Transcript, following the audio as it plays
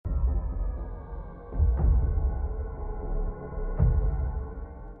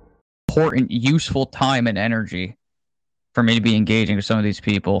important, useful time and energy for me to be engaging with some of these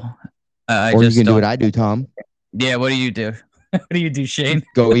people. Or you can do what I do, Tom. Yeah, what do you do? What do you do, Shane?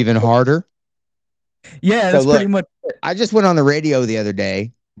 Go even harder. Yeah, that's pretty much it. I just went on the radio the other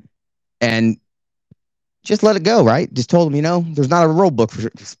day and just let it go, right? Just told them, there's not a rule book for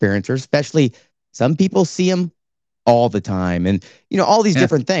experiencers, especially some people see them all the time. And, all these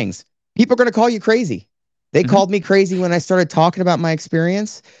different things. People are going to call you crazy. They called me crazy when I started talking about my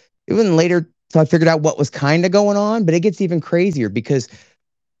experience. It wasn't later till I figured out what was kind of going on, but it gets even crazier because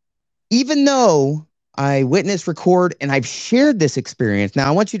even though I witnessed, record, and I've shared this experience. Now,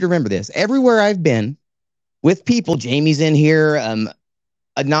 I want you to remember this. Everywhere I've been with people, Jamie's in here,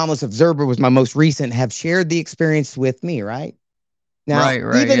 Anomalous Observer was my most recent, have shared the experience with me, right? Now,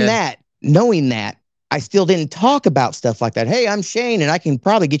 that, knowing that, I still didn't talk about stuff like that. Hey, I'm Shane, and I can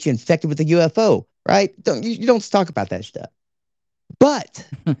probably get you infected with a UFO, right? You don't talk about that stuff. But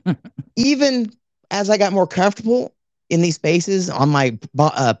even as I got more comfortable in these spaces on my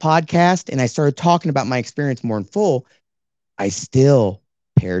podcast, and I started talking about my experience more in full, I still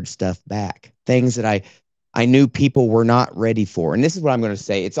pared stuff back. Things that I knew people were not ready for. And this is what I'm going to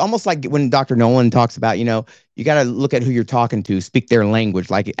say. It's almost like when Dr. Nolan talks about, you got to look at who you're talking to, speak their language.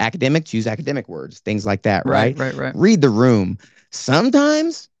 Like academics use academic words, things like that, right? Right. Read the room.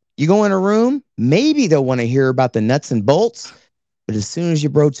 Sometimes you go in a room, maybe they'll want to hear about the nuts and bolts, but as soon as you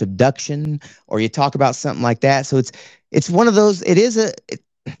broach abduction or you talk about something like that, so it's one of those.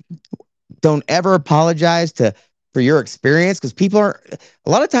 Don't ever apologize for your experience, because people a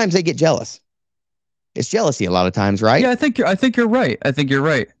lot of times they get jealous. It's jealousy a lot of times, right? Yeah, I think you're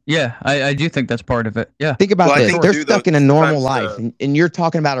right. Yeah, I do think that's part of it. Yeah. Think about this. They're stuck in a normal life, and you're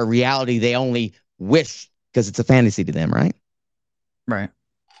talking about a reality they only wish because it's a fantasy to them, right? Right.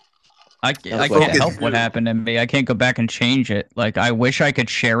 I can't help what happened to me. I can't go back and change it. Like, I wish I could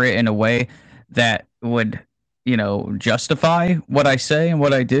share it in a way that would, justify what I say and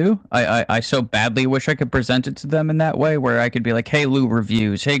what I do. I so badly wish I could present it to them in that way, where I could be like, hey, Lou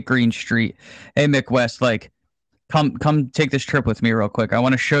Reviews, hey, Green Street, hey, Mick West, like, come take this trip with me real quick. I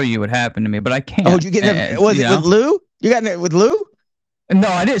want to show you what happened to me, but I can't. Oh, did you get it? Was it with Lou? You got it with Lou? No,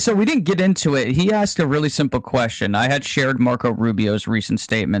 I didn't. So we didn't get into it. He asked a really simple question. I had shared Marco Rubio's recent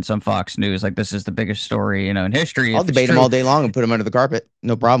statements on Fox News. Like, this is the biggest story, in history. I'll debate him all day long and put him under the carpet.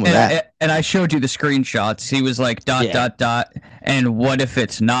 No problem with that. And I showed you the screenshots. He was like, ... And what if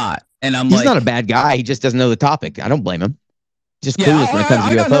it's not? And he's not a bad guy. He just doesn't know the topic. I don't blame him. Just clueless when it comes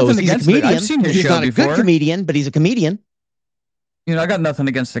to UFOs. He's a comedian. I've seen his he's show not a good comedian, but he's a comedian. I got nothing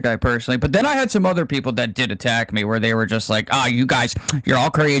against the guy personally, but then I had some other people that did attack me, where they were just like, you guys, you're all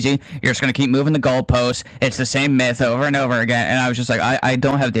crazy. You're just going to keep moving the goalposts. It's the same myth over and over again. And I was just like, I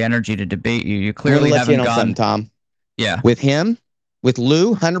don't have the energy to debate you. You clearly haven't gone. Tom. Yeah. With him, with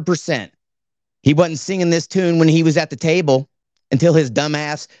Lou, 100%. He wasn't singing this tune when he was at the table until his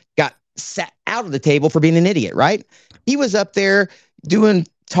dumbass got sat out of the table for being an idiot, right? He was up there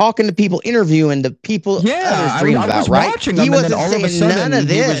talking to people, interviewing the people others dream about, right? He wasn't saying none of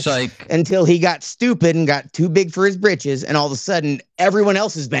this until he got stupid and got too big for his britches, and all of a sudden everyone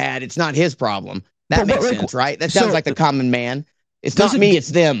else is bad. It's not his problem. That makes sense, right? That sounds like the common man. It's not me, it's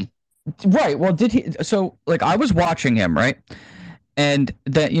them. Right. Well, did he? So, like, I was watching him, right? And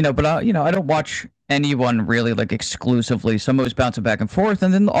that, but I don't watch anyone really, like, exclusively. So I'm always bouncing back and forth,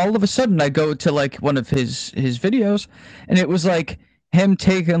 and then all of a sudden I go to, like, one of his videos, and it was like him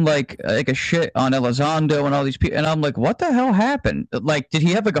taking like a shit on Elizondo and all these people, and I'm like, what the hell happened? Like, did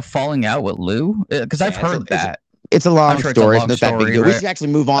he have like a falling out with Lou? Because I've heard that. It's a long story. It's not that big deal. We should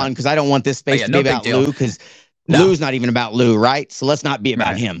actually move on, because I don't want this space to be about Lou, because Lou's not even about Lou, right? So let's not be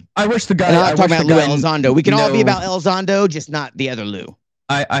about him. I wish the guy. And I'm talking about Lou Elizondo. We can all be about Elizondo, just not the other Lou.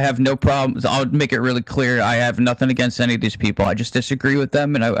 I have no problems. I'll make it really clear. I have nothing against any of these people. I just disagree with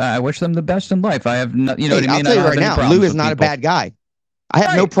them, and I wish them the best in life. I have no, what I mean? I'll tell you right now, Lou is not a bad guy. I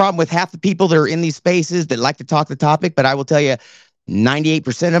have no problem with half the people that are in these spaces that like to talk the topic, but I will tell you, 98%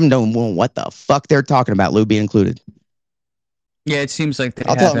 of them don't know what the fuck they're talking about, Lou being included. Yeah, it seems like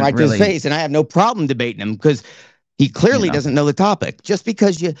I'll tell him right to his face, and I have no problem debating him, because he clearly doesn't know the topic. Just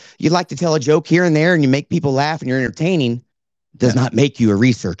because you like to tell a joke here and there and you make people laugh and you're entertaining does not make you a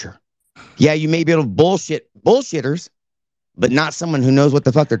researcher. Yeah, you may be able to bullshit bullshitters, but not someone who knows what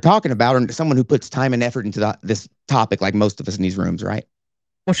the fuck they're talking about, or someone who puts time and effort into this topic, like most of us in these rooms, right?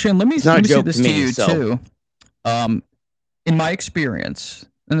 Well, Shane, let me say this to you too. In my experience,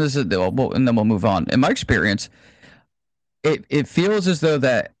 and this is and then we'll move on. In my experience, it feels as though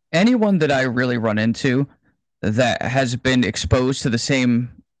that anyone that I really run into that has been exposed to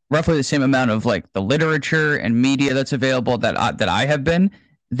roughly the same amount of like the literature and media that's available that I have been,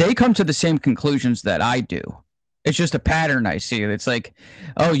 they come to the same conclusions that I do. It's just a pattern I see. It's like,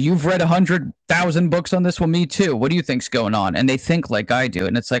 oh, you've read 100,000 books on this. Well, me too. What do you think's going on? And they think like I do.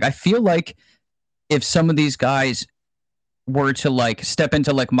 And it's like, I feel like if some of these guys were to like step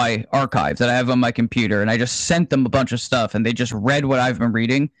into like my archive that I have on my computer and I just sent them a bunch of stuff and they just read what I've been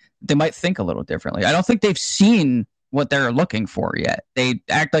reading, they might think a little differently. I don't think they've seen what they're looking for yet. They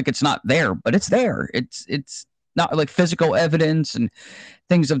act like it's not there, but it's there. It's not like physical evidence and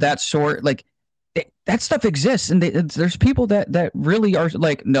things of that sort. Like that stuff exists, and there's people that really are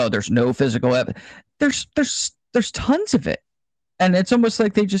like, no, there's no physical evidence. There's tons of it, and it's almost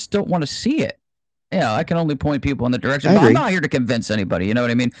like they just don't want to see it. Yeah, I can only point people in the direction. But I'm not here to convince anybody. You know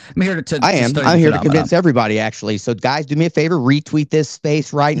what I mean? I'm here to I'm here to convince everybody, actually. So, guys, do me a favor. Retweet this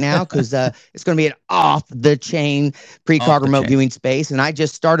space right now because it's going to be an off-the-chain precog remote viewing space. And I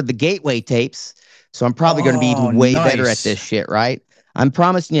just started the gateway tapes, so I'm probably going to be even way better at this shit, right? I'm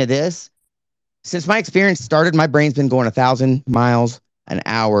promising you this. Since my experience started, my brain's been going 1,000 miles an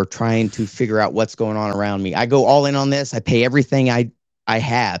hour trying to figure out what's going on around me. I go all in on this. I pay everything I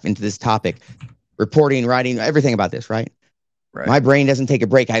have into this topic. Reporting, writing, everything about this, right? My brain doesn't take a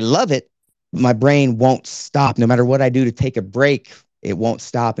break. I love it. My brain won't stop. No matter what I do to take a break, it won't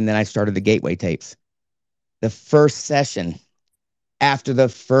stop. And then I started the gateway tapes. The first session, after the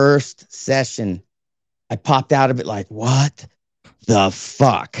first session, I popped out of it like, what the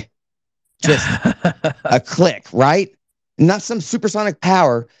fuck? Just a click, right? Not some supersonic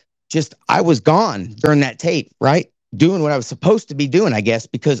power. Just I was gone during that tape, right? Doing what I was supposed to be doing, I guess,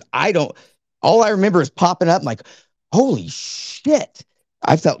 because all I remember is popping up like, holy shit.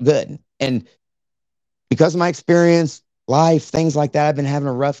 I felt good. And because of my experience, life, things like that, I've been having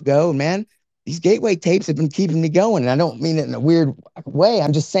a rough go. Man, these gateway tapes have been keeping me going. And I don't mean it in a weird way.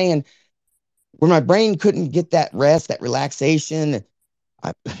 I'm just saying where my brain couldn't get that rest, that relaxation.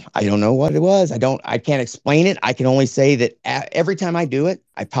 I don't know what it was. I can't explain it. I can only say that every time I do it,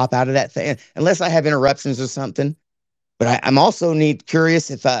 I pop out of that thing, unless I have interruptions or something. But I'm also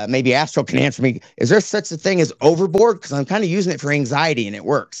curious if maybe Astral can answer me. Is there such a thing as overboard? Because I'm kind of using it for anxiety and it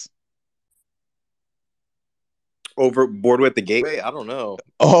works. Overboard with the gateway? I don't know.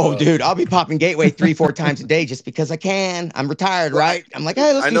 Oh, dude, I'll be popping gateway 3-4 times a day just because I can. I'm retired, right? I'm like,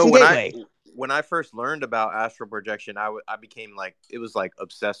 hey, let's do some gateway. When I first learned about astral projection, I became like, it was like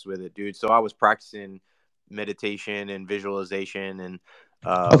obsessed with it, dude. So I was practicing meditation and visualization and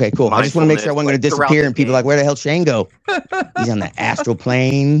okay, cool. I just want to make sure I wasn't going to disappear and people are like, where the hell Shane go? He's on the astral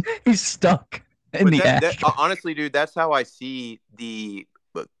plane. He's stuck in the astral. Honestly, dude, that's how I see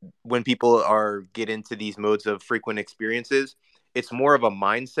when people get into these modes of frequent experiences. It's more of a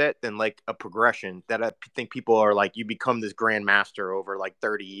mindset than like a progression that I think people are like, you become this grandmaster over like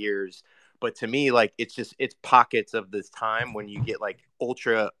 30 years. But to me, like, it's pockets of this time when you get like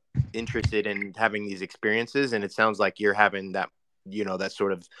ultra interested in having these experiences. And it sounds like you're having that, that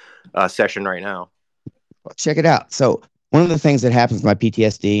sort of session right now. Well, check it out. So one of the things that happens with my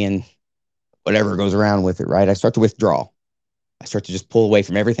PTSD and whatever goes around with it, right? I start to withdraw. I start to just pull away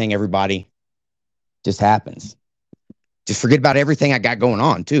from everything, everybody. Just happens. Just forget about everything I got going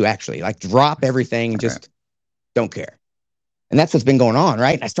on too, actually. Like drop everything and just don't care. And that's what's been going on,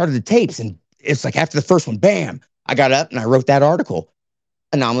 right? And I started the tapes and it's like after the first one, bam, I got up and I wrote that article.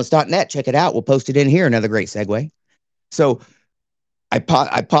 Anomalous.net, check it out. We'll post it in here. Another great segue. So I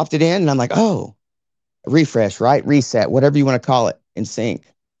popped it in and I'm like, oh, refresh, right? Reset, whatever you want to call it, in sync.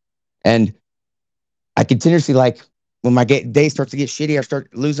 And I continuously, like, when my day starts to get shitty, I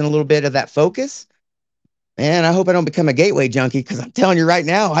start losing a little bit of that focus. Man, I hope I don't become a gateway junkie because I'm telling you right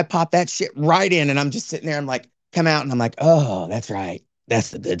now, I pop that shit right in and I'm just sitting there. I'm like, come out and I'm like, oh, that's right.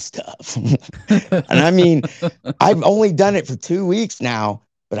 That's the good stuff. And I mean, I've only done it for 2 weeks now,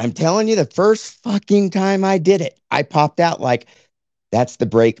 but I'm telling you, the first fucking time I did it, I popped out like, that's the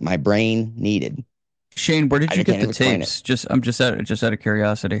break my brain needed. Shane, where did you get the tapes? I'm just out of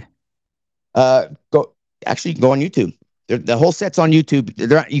curiosity. Go on YouTube. The whole set's on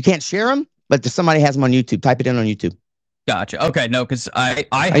YouTube. You can't share them, but somebody has them on YouTube. Type it in on YouTube. Gotcha. Okay, no, because I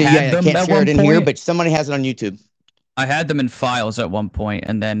had them can't at share one it in point. here, but somebody has it on YouTube. I had them in files at one point,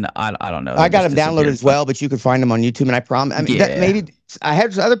 and then I don't know. I got them downloaded as well, but you could find them on YouTube. And I promise, I mean, maybe I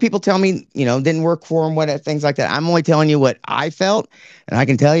had other people tell me, didn't work for them, things like that. I'm only telling you what I felt, and I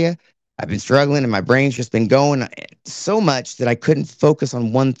can tell you, I've been struggling, and my brain's just been going so much that I couldn't focus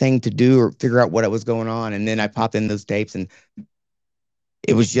on one thing to do or figure out what was going on. And then I popped in those tapes, and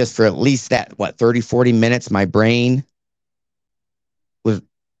it was just for at least that 30, 40 minutes, my brain was,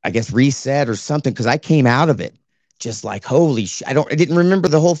 I guess, reset or something, because I came out of it just like, holy shit. I didn't remember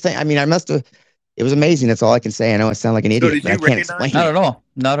the whole thing. I mean, I must have It was amazing. That's all I can say. I know I sound like an idiot, but I can't explain Not it. at all.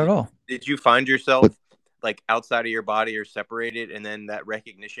 Not at all. Did you find yourself like outside of your body or separated, and then that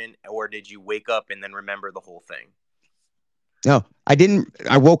recognition, or did you wake up and then remember the whole thing? No, I didn't.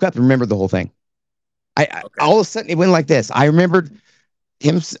 I woke up and remembered the whole thing. All of a sudden it went like this. I remembered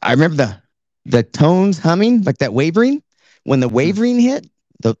him. I remember the tones humming, like that wavering. When the wavering hit,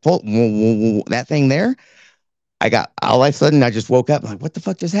 that thing there, I got all of a sudden I just woke up. I'm like, what the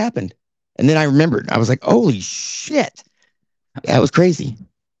fuck just happened? And then I remembered. I was like, holy shit. Yeah, it was crazy.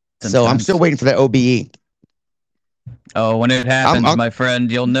 So I'm still waiting for that OBE. Oh, when it happens, my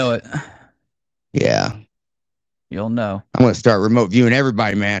friend, you'll know it. Yeah. You'll know. I'm going to start remote viewing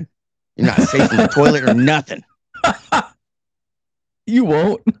everybody, man. You're not safe from the toilet or nothing. You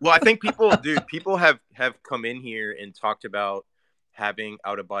won't. Well, I think people have come in here and talked about having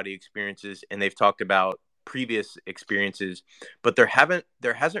out-of-body experiences, and they've talked about previous experiences, but there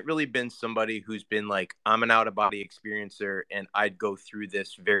hasn't really been somebody who's been like, I'm an out-of-body experiencer and I'd go through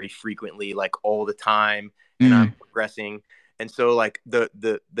this very frequently, like all the time, and I'm progressing. And so like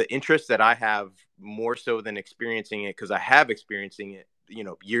the interest that I have, more so than experiencing it, because I have experiencing it,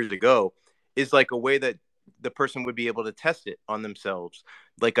 years ago, is like a way that the person would be able to test it on themselves,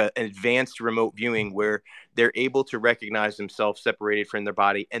 like an advanced remote viewing where they're able to recognize themselves separated from their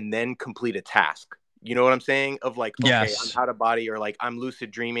body and then complete a task. You know what I'm saying? Of like, okay, yes. I'm out of body, or like I'm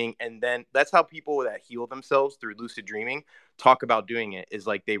lucid dreaming. And then that's how people that heal themselves through lucid dreaming talk about doing it, is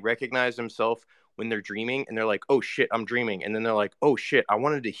like they recognize themselves when they're dreaming and they're like, oh shit, I'm dreaming. And then they're like, oh shit, I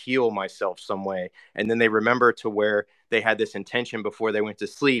wanted to heal myself some way. And then they remember to where they had this intention before they went to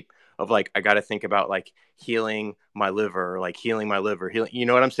sleep of like, I got to think about like healing my liver, or like healing my liver, you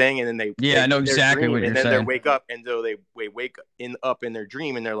know what I'm saying? And then I know exactly what you're saying. And then they wake up, and so they wake up in their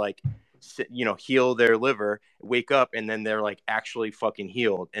dream, and they're like, heal their liver, wake up, and then they're like actually fucking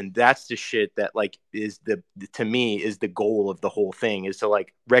healed. And that's the shit that like is to me is the goal of the whole thing, is to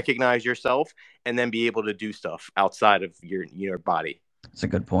like recognize yourself and then be able to do stuff outside of your body. That's a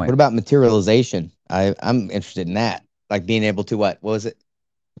good point. What about materialization? I'm interested in that, like being able to what was it?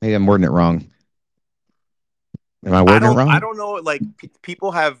 Maybe I'm wording it wrong. Am I wording it wrong? I don't know. Like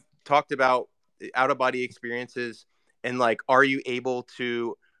people have talked about out-of-body experiences, and like, are you able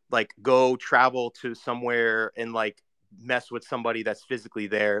to like go travel to somewhere and like mess with somebody that's physically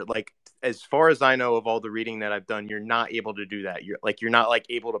there? Like, as far as I know of all the reading that I've done, you're not able to do that. You're not like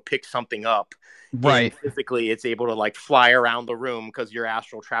able to pick something up. Right. Physically, it's able to like fly around the room because you're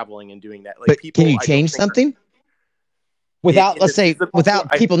astral traveling and doing that. Like, but people, can you change something? Without, let's say,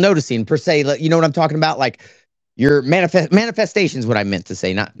 without people noticing per se, you know what I'm talking about? Like your manifestation is what I meant to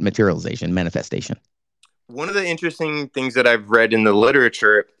say, not materialization, manifestation. One of the interesting things that I've read in the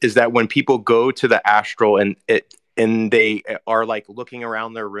literature is that when people go to the astral and they are like looking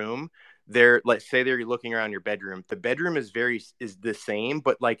around their room, let's say they're looking around your bedroom. The bedroom is the same,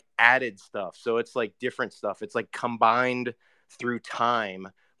 but like added stuff. So it's like different stuff. It's like combined through time.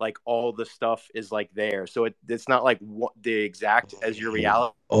 Like all the stuff is like there, so it's not like the exact as your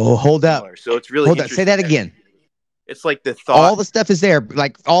reality. Oh, hold up! So it's really hold up. Say that again. It's like the thought. All the stuff is there,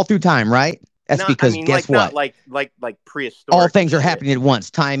 like all through time, right? That's because guess what? Like prehistoric. All things are happening at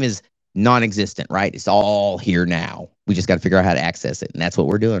once. Time is non-existent, right? It's all here now. We just got to figure out how to access it, and that's what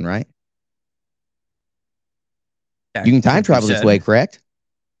we're doing, right? Yeah, you can time travel this way, correct?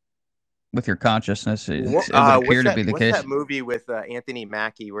 With your consciousness, it would appear to be the case. What's that movie with Anthony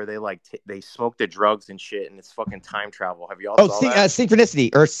Mackie where they like they smoke the drugs and shit, and it's fucking time travel? Have you all saw that?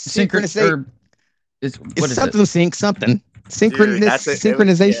 Synchronicity or synchronicity? It's something.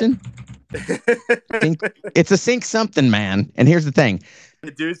 Synchronization. It's a sync something, man. And here's the thing: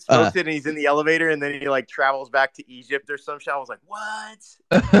 the dude smokes it, and he's in the elevator, and then he like travels back to Egypt or some shit. I was like, what?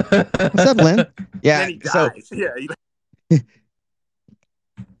 What's up, Lynn? Yeah. So yeah.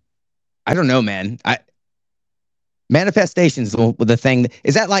 I don't know, man. Manifestations with the thing.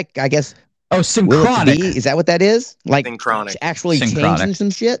 Is that like, I guess? Oh, synchronic. Is that what that is? Like synchronic. Actually changing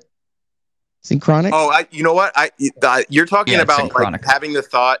some shit? Synchronic? Oh, you know what? You're talking about like having the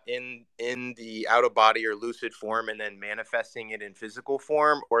thought in the out of body or lucid form and then manifesting it in physical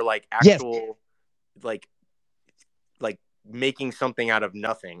form, or like actual like making something out of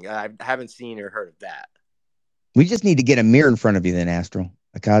nothing. I haven't seen or heard of that. We just need to get a mirror in front of you then, Astral.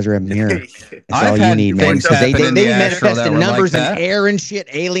 A Khazra mirror. That's all you need, man. They manifest in numbers and air and shit.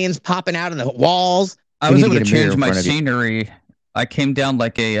 Aliens popping out of the walls. I was able to change my scenery. I came down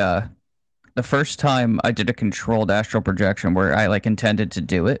like the first time I did a controlled astral projection where I like intended to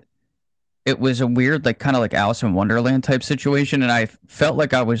do it. It was a weird, like kind of like Alice in Wonderland type situation, and I felt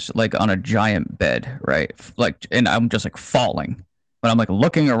like I was like on a giant bed, right? Like, and I'm just like falling. but I'm like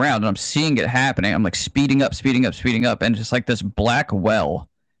looking around and I'm seeing it happening. I'm like speeding up, speeding up, speeding up, and just like this black well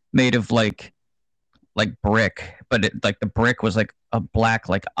made of like brick, but it, like the brick was like a black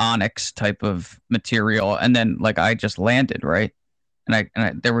like onyx type of material, and then like I just landed right, and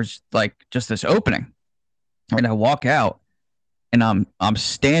I there was like just this opening, and I walk out, and I'm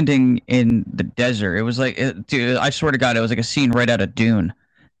standing in the desert. It was like, dude, I swear to God, it was like a scene right out of Dune,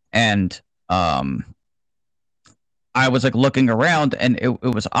 and um I was like looking around, and it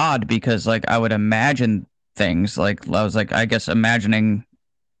was odd because like I would imagine things, like I was like, I guess, imagining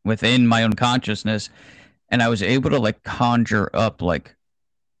within my own consciousness, and I was able to like conjure up like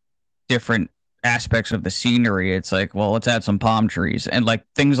different aspects of the scenery. It's like, well, let's add some palm trees, and like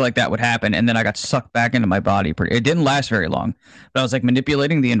things like that would happen, and then I got sucked back into my body. It didn't last very long, but I was like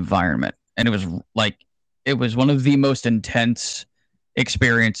manipulating the environment, and it was like it was one of the most intense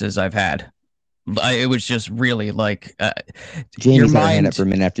experiences I've had. It was just really like your Jamie's had her hand up mind. for a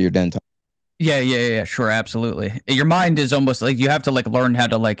minute after you're done talking. Yeah, sure, absolutely. Your mind is almost like you have to like learn how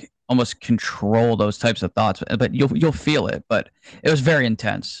to like almost control those types of thoughts, but you'll feel it. But it was very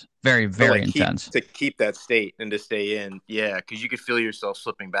intense, very So very like intense. to keep that state and to stay in, yeah, because you could feel yourself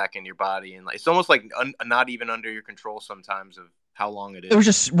slipping back in your body, and like it's almost like not even under your control sometimes of how long it is. It was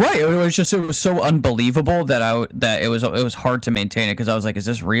just right. It was so unbelievable that it was hard to maintain it because I was like, is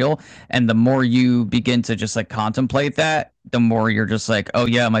this real? And the more you begin to just like contemplate that, the more you're just like, oh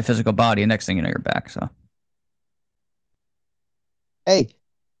yeah, my physical body. And next thing you know, you're back. So Hey,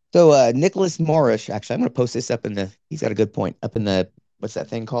 so Nicholas Morris, actually, I'm going to post this up in the. He's got a good point up in the. What's that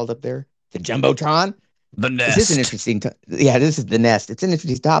thing called up there? The jumbotron. the This is an nest. interesting. Yeah, this is the nest. It's an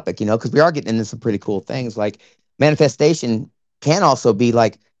interesting topic, because we are getting into some pretty cool things. Like manifestation can also be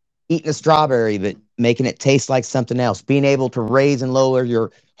like eating a strawberry, but making it taste like something else. Being able to raise and lower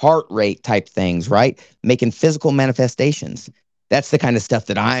your heart rate type things, right? Making physical manifestations. That's the kind of stuff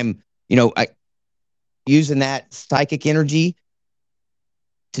that I using that psychic energy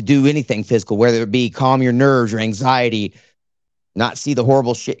to do anything physical, whether it be calm your nerves or anxiety, not see the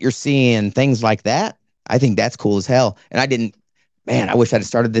horrible shit you're seeing, things like that. I think that's cool as hell. And man, I wish I'd have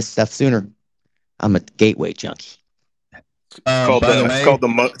started this stuff sooner. I'm a gateway junkie. By the way,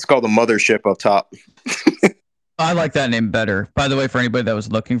 It's called the mothership up top. I like that name better. By the way, for anybody that was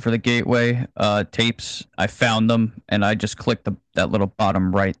looking for the Gateway tapes, I found them, and I just clicked that little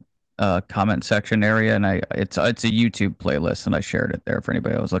bottom right comment section area, and it's a YouTube playlist, and I shared it there for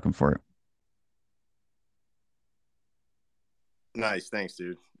anybody that was looking for it. Nice, thanks,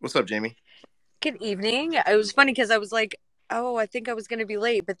 dude. What's up, Jamie? Good evening. It was funny because I was like, oh, I think I was going to be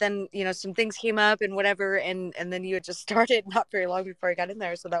late, but then some things came up and whatever, and then you had just started not very long before I got in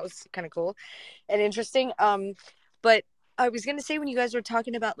there, so that was kind of cool and interesting. But I was going to say, when you guys were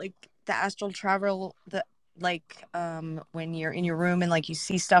talking about like the astral travel, when you're in your room and like you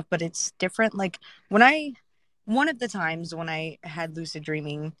see stuff, but it's different. Like one of the times when I had lucid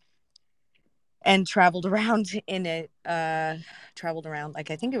dreaming and traveled around in it,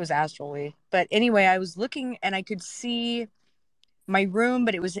 like I think it was astrally, but anyway, I was looking and I could see my room,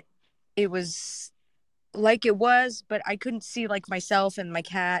 but it was like it was, but I couldn't see like myself and my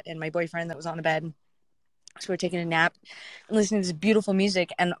cat and my boyfriend that was on the bed. So we're taking a nap and listening to this beautiful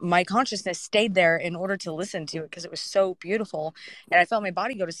music, and my consciousness stayed there in order to listen to it because it was so beautiful. And I felt my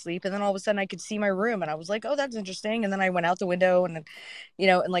body go to sleep, and then all of a sudden I could see my room, and I was like, oh, that's interesting. And then I went out the window and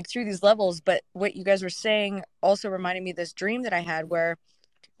and like through these levels. But what you guys were saying also reminded me of this dream that I had where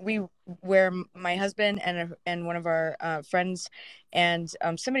my husband and one of our friends and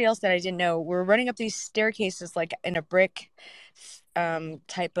somebody else that I didn't know were running up these staircases like in a brick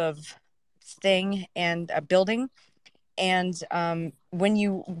type of thing and a building. And when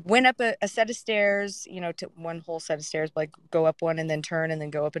you went up a set of stairs, to one whole set of stairs, like go up one and then turn and then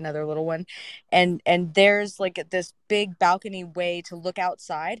go up another little one, and there's like this big balcony way to look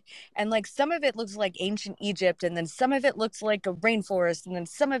outside, and like some of it looks like ancient Egypt, and then some of it looks like a rainforest, and then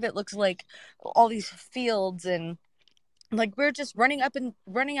some of it looks like all these fields. And like we're just running up and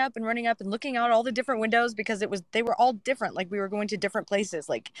running up and running up and looking out all the different windows because they were all different, like we were going to different places,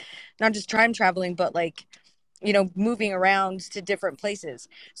 like not just time traveling, but like moving around to different places.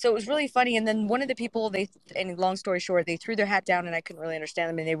 So it was really funny. And then one of the people, and long story short, they threw their hat down and I couldn't really understand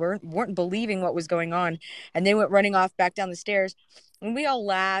them, and they weren't believing what was going on, and they went running off back down the stairs, and we all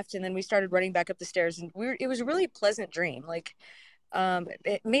laughed, and then we started running back up the stairs, and it was a really pleasant dream. Like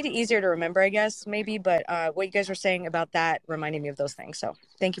it made it easier to remember, I guess, maybe, but what you guys were saying about that reminded me of those things. So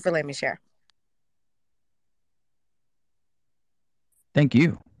thank you for letting me share. Thank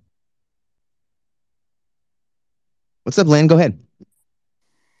you. What's up, Lynn? Go ahead.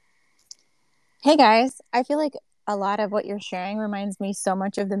 Hey guys, I feel like a lot of what you're sharing reminds me so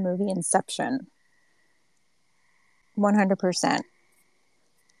much of the movie Inception. 100%.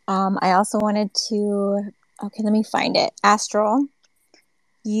 I also wanted to, okay, let me find it. Astral,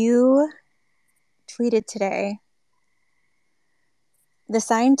 you tweeted today, the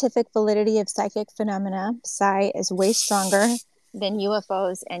scientific validity of psychic phenomena, psi, is way stronger than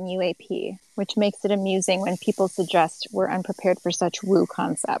UFOs and UAP, which makes it amusing when people suggest we're unprepared for such woo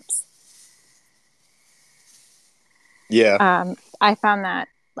concepts. Yeah. I found that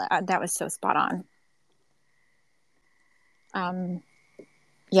was so spot on.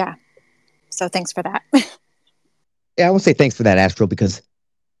 Yeah. So thanks for that. Yeah, I will say thanks for that, Astral, because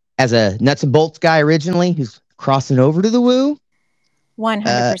as a nuts and bolts guy originally who's crossing over to the woo,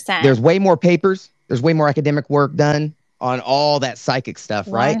 100%. There's way more papers. There's way more academic work done on all that psychic stuff,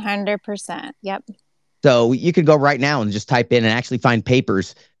 right? 100%. Yep. So you could go right now and just type in and actually find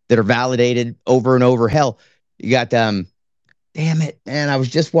papers that are validated over and over. Hell, you got damn it, man! I was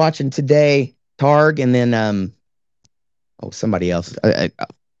just watching today Targ, and then somebody else. I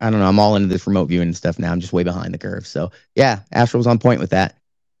don't know. I'm all into this remote viewing and stuff now. I'm just way behind the curve. So yeah, Astral was on point with that.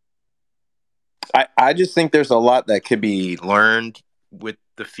 I just think there's a lot that could be learned with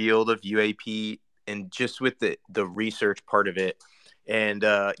the field of UAP and just with the research part of it. And,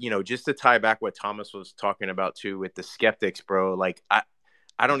 just to tie back what Thomas was talking about too, with the skeptics, bro, like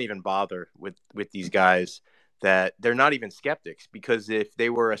I don't even bother with these guys that they're not even skeptics, because if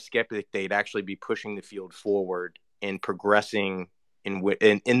they were a skeptic, they'd actually be pushing the field forward and progressing in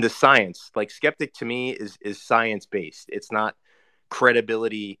the science. Like, skeptic to me is science based. It's not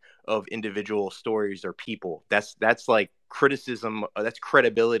credibility of individual stories or people. That's like criticism. That's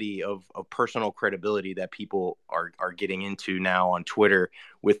credibility of personal credibility that people are getting into now on Twitter,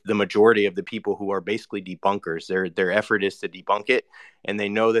 with the majority of the people who are basically debunkers. Their effort is to debunk it, and they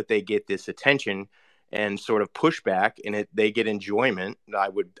know that they get this attention and sort of pushback, and they get enjoyment, I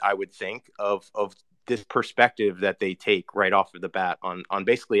would think, of this perspective that they take right off of the bat on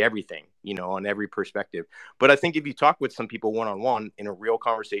basically everything, on every perspective. But I think if you talk with some people one-on-one in a real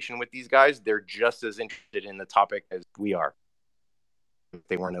conversation with these guys, they're just as interested in the topic as we are. If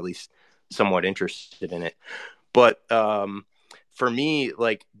they weren't at least somewhat interested in it. But for me,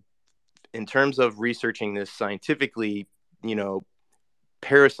 like, in terms of researching this scientifically,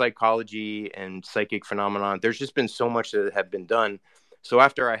 parapsychology and psychic phenomenon, there's just been so much that have been done. So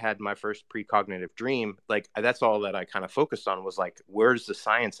after I had my first precognitive dream, like, that's all that I kind of focused on, was like, where's the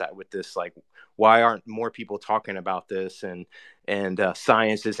science at with this? Like, why aren't more people talking about this? And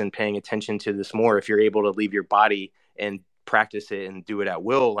science isn't paying attention to this more. If you're able to leave your body and practice it and do it at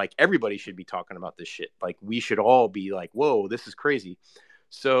will, like, everybody should be talking about this shit. Like, we should all be like, whoa, this is crazy.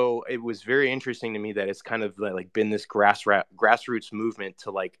 So it was very interesting to me that it's kind of like been this grassroots movement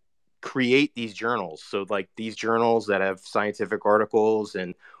to like create these journals. So like these journals that have scientific articles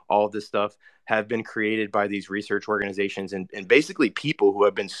and all of this stuff have been created by these research organizations and basically people who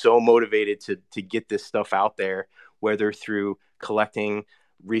have been so motivated to get this stuff out there, whether through collecting,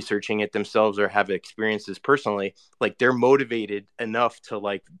 researching it themselves, or have experiences personally. Like, they're motivated enough to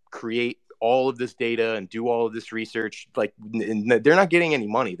like create all of this data and do all of this research. Like, they're not getting any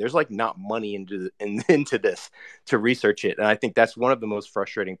money. There's like not money into this to research it. And I think that's one of the most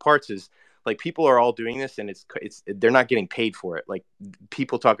frustrating parts, is like, people are all doing this and they're not getting paid for it. Like,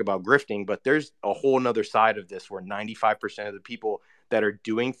 people talk about grifting, but there's a whole nother side of this where 95% of the people that are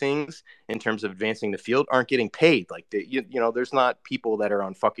doing things in terms of advancing the field aren't getting paid. Like, there's not people that are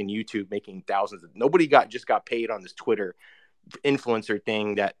on fucking YouTube making thousands. Nobody just got paid on this Twitter influencer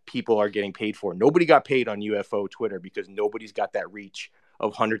thing that people are getting paid for. Nobody got paid on UFO Twitter because nobody's got that reach of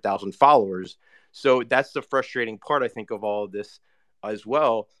 100,000 followers. So that's the frustrating part, I think, of all of this as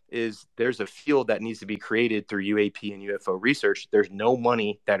well, is there's a field that needs to be created through UAP and UFO research. There's no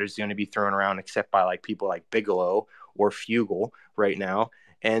money that is going to be thrown around except by like people like Bigelow or Fugel right now.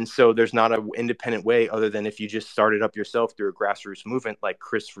 And so there's not an independent way other than if you just started up yourself through a grassroots movement like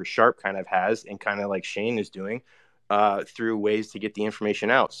Christopher Sharp kind of has, and kind of like Shane is doing, through ways to get the information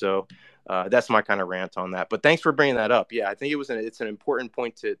out. So that's my kind of rant on that. But thanks for bringing that up. Yeah, I think it's an important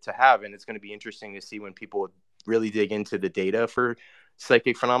point to have, and it's going to be interesting to see when people really dig into the data for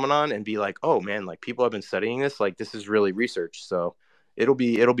psychic phenomenon and be like, oh man, like, people have been studying this. Like, this is really research. So it'll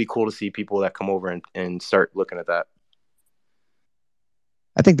be cool to see people that come over and start looking at that.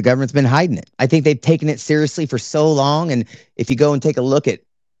 I think the government's been hiding it. I think they've taken it seriously for so long. And if you go and take a look at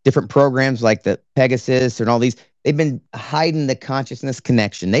different programs like the Pegasus and all these, they've been hiding the consciousness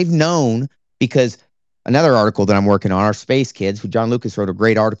connection. They've known, because another article that I'm working on, our Space Kids, who John Lucas wrote a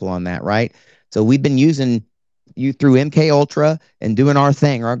great article on that, right? So we've been using you through MK Ultra and doing our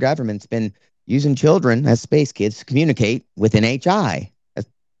thing. Our government's been using children as space kids to communicate with NHI. That's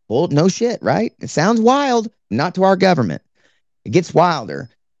no shit, right? It sounds wild, not to our government. It gets wilder.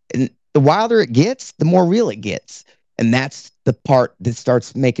 And the wilder it gets, the more real it gets. And that's the part that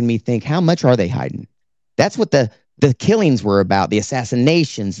starts making me think, how much are they hiding? That's what the killings were about, the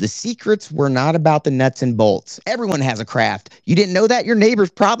assassinations. The secrets were not about the nuts and bolts. Everyone has a craft. You didn't know that? Your neighbor's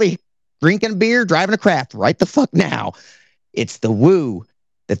probably drinking a beer, driving a craft right the fuck now. It's the woo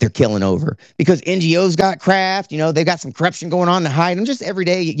that they're killing over because NGOs got craft. They've got some corruption going on to hide them, just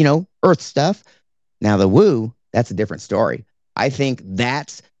everyday, Earth stuff. Now the woo, that's a different story. I think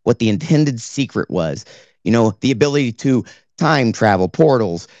that's what the intended secret was. The ability to time travel,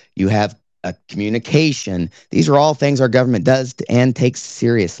 portals. You have a communication. These are all things our government does and takes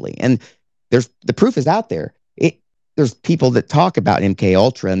seriously. And the proof is out there. There's people that talk about MK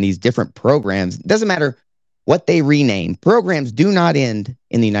Ultra and these different programs. It doesn't matter what they rename. Programs do not end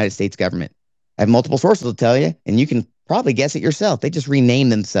in the United States government. I have multiple sources to tell you, and you can probably guess it yourself. They just rename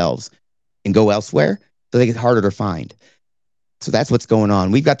themselves and go elsewhere, so they get harder to find. So that's what's going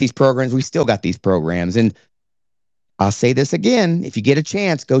on. We've got these programs. We still got these programs. And I'll say this again. If you get a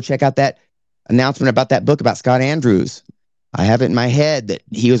chance, go check out that announcement about that book about Scott Andrews. I have it in my head that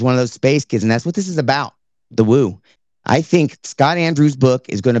he was one of those space kids, and that's what this is about, the woo. I think Scott Andrews' book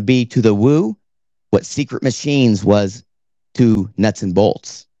is going to be to the woo what Secret Machines was to nuts and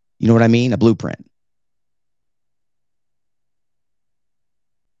bolts. You know what I mean? A blueprint.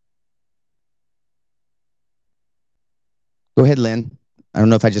 Go ahead, Lynn. I don't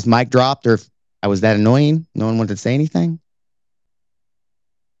know if I just mic dropped or if I was that annoying. No one wanted to say anything.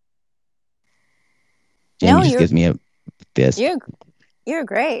 Jamie just gives me a fist. You're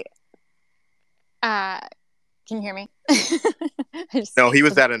great. Can you hear me? No, he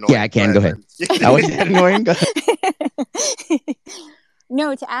was that annoying. Yeah, I can. Go ahead. I was that annoying. Go ahead.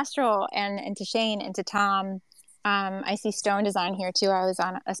 No, to Astral and to Shane and to Tom. I see Stone Design here too. I was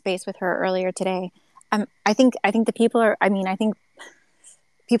on a space with her earlier today. I think the people are. I think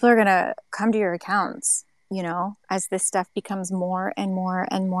people are gonna come to your accounts. As this stuff becomes more and more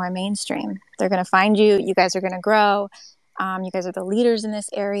and more mainstream, they're gonna find you. You guys are gonna grow. You guys are the leaders in this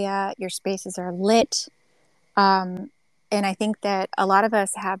area. Your spaces are lit. And I think that a lot of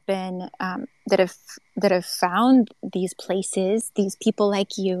us have been that have found these places, these people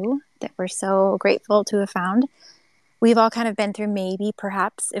like you that we're so grateful to have found. We've all kind of been through, maybe,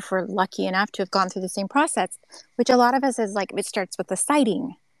 perhaps, if we're lucky enough to have gone through the same process, which a lot of us is like, it starts with a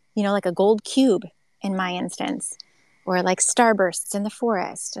sighting, like a gold cube in my instance, or like starbursts in the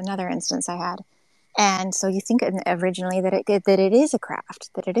forest, another instance I had. And so you think originally that it is a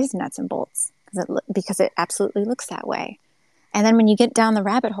craft, that it is nuts and bolts, because it absolutely looks that way. And then when you get down the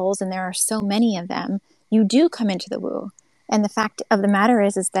rabbit holes, and there are so many of them, you do come into the woo. And the fact of the matter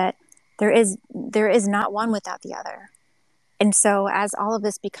is that there is not one without the other. And so as all of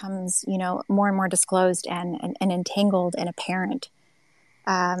this becomes, more and more disclosed and entangled and apparent,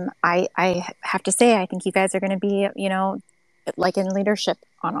 I have to say, I think you guys are going to be, like in leadership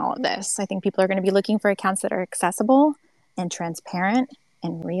on all of this. I think people are going to be looking for accounts that are accessible and transparent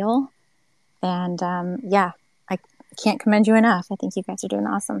and real. And I can't commend you enough. I think you guys are doing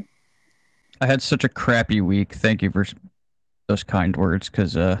awesome. I had such a crappy week. Thank you for those kind words,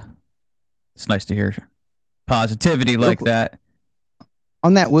 because it's nice to hear positivity like that.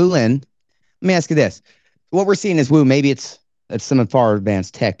 On that woo, Lynn, let me ask you this. What we're seeing is woo. Maybe it's some far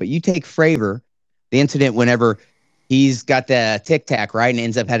advanced tech, but you take Fravor, the incident whenever he's got the tic tac, right, and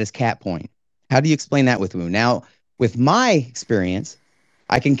ends up at his cat point. How do you explain that with woo? Now, with my experience,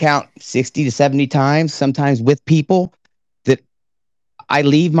 I can count 60 to 70 times, sometimes with people, that I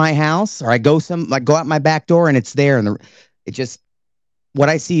leave my house or I go out my back door and it's there, and what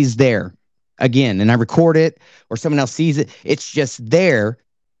I see is there again, and I record it, or someone else sees it. It's just there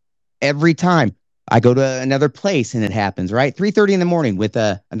every time. I go to another place and it happens, right? 3:30 in the morning with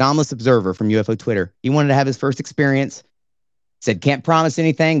a anomalous observer from UFO Twitter. He wanted to have his first experience. Said, can't promise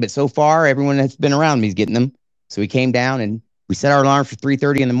anything, but so far everyone that's been around me is getting them. So he came down and we set our alarm for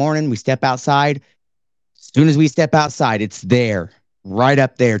 3:30 in the morning. We step outside. As soon as we step outside, it's there, right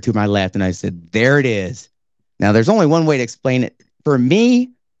up there to my left. And I said, there it is. Now, there's only one way to explain it for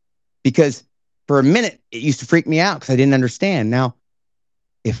me, because for a minute, it used to freak me out because I didn't understand. Now,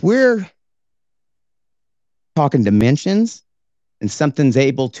 if we're talking dimensions and something's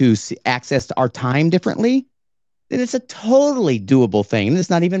able to access our time differently, then it's a totally doable thing. And it's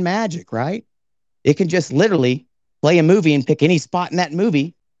not even magic, right? It can just literally play a movie and pick any spot in that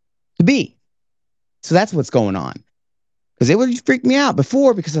movie to be. So that's what's going on. Because it would freak me out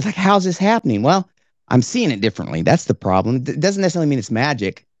before, because I was like, how's this happening? Well, I'm seeing it differently. That's the problem. It doesn't necessarily mean it's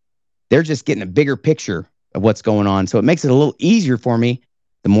magic. they're just getting a bigger picture of what's going on. So it makes it a little easier for me.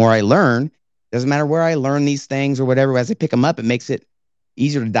 The more I learn, doesn't matter where I learn these things or whatever, as I pick them up, it makes it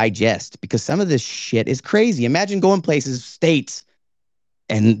easier to digest because some of this shit is crazy. Imagine going places, states,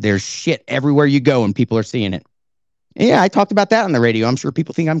 and there's shit everywhere you go and people are seeing it. Yeah, I talked about that on the radio. I'm sure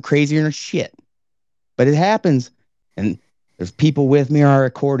people think I'm crazier than shit, but it happens. And there's people with me or I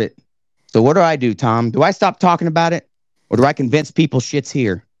record it. So what do, Tom? Do I stop talking about it or do I convince people shit's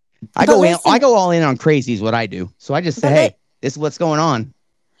here? I go all in on crazy is what I do. So I just say, hey, this is what's going on.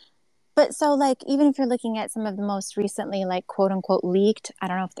 But so like, even if you're looking at some of the most recently, like quote unquote leaked, I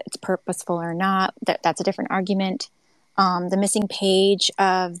don't know if it's purposeful or not. That's a different argument. The missing page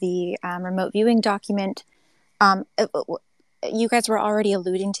of the remote viewing document. You guys were already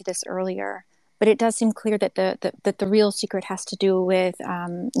alluding to this earlier, but it does seem clear that the real secret has to do with,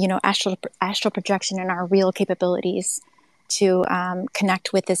 astral projection and our real capabilities to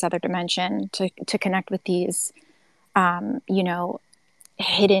connect with this other dimension, to connect with these,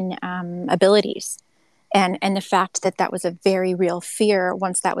 hidden abilities. And the fact that was a very real fear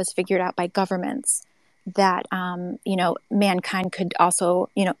once that was figured out by governments, that, mankind could also,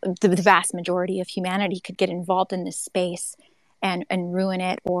 the vast majority of humanity could get involved in this space and ruin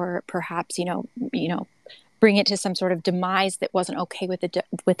it, or perhaps, bring it to some sort of demise that wasn't okay with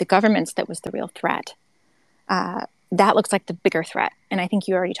the governments, that was the real threat. That looks like the bigger threat. And I think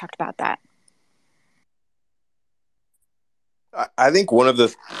you already talked about that. I think one of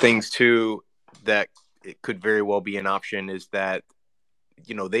the things too that it could very well be an option is that,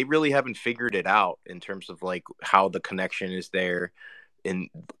 they really haven't figured it out in terms of like how the connection is there in,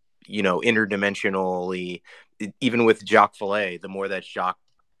 interdimensionally. Even with Jacques Vallée, the more that Jacques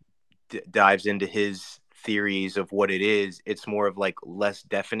dives into his theories of what it is, it's more of like less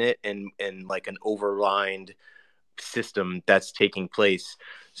definite and like an overlined system that's taking place.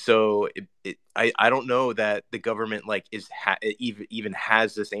 So I don't know that the government like even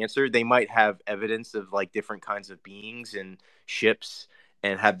has this answer. They might have evidence of like different kinds of beings and ships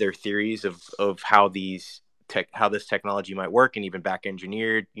and have their theories of how how this technology might work, and even back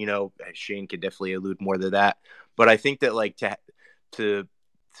engineered. Shane could definitely allude more to that. But I think that like to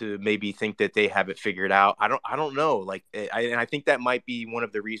maybe think that they have it figured out. I don't know. Like, I think that might be one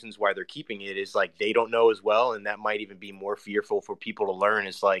of the reasons why they're keeping it, is like they don't know as well, and that might even be more fearful for people to learn.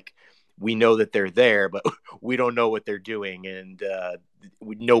 Is like, we know that they're there, but we don't know what they're doing, and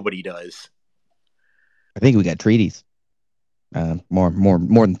nobody does. I think we got treaties, more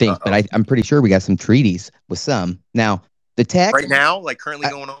than things, but I'm pretty sure we got some treaties with some. Now the tech right now, like currently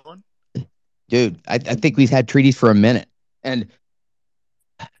going on, dude. I think we've had treaties for a minute, and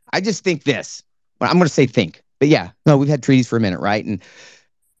I just think this. Well, I'm going to say think, but yeah, no, we've had treaties for a minute, right? And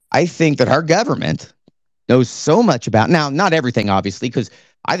I think that our government knows so much about, now, not everything, obviously, because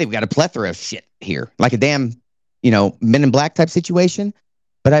I think we got a plethora of shit here, like a damn, Men in Black type situation.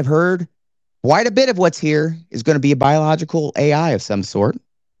 But I've heard quite a bit of what's here is going to be a biological AI of some sort,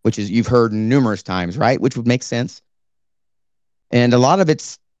 which is, you've heard numerous times, right? Which would make sense. And a lot of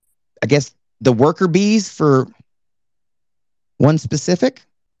it's, I guess, the worker bees for one specific.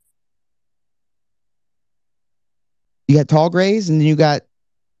 You got tall grays, and then you got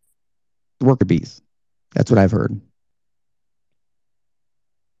the worker bees. That's what I've heard.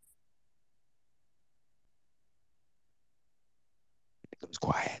 It was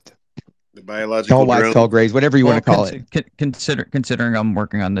quiet. The biological tall whites, tall grays, whatever you want to call it. Considering I'm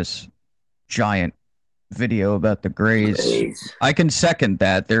working on this giant video about the grays, I can second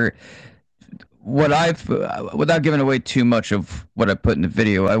that. Without giving away too much of what I put in the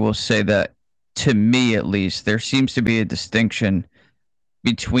video, I will say that, to me at least, there seems to be a distinction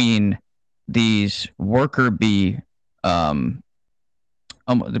between these worker bee, the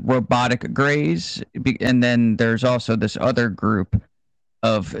robotic grays, and then there's also this other group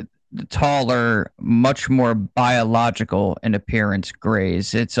of the taller, much more biological in appearance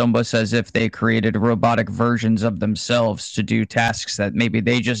grays. It's almost as if they created robotic versions of themselves to do tasks that maybe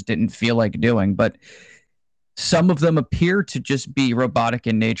they just didn't feel like doing. But some of them appear to just be robotic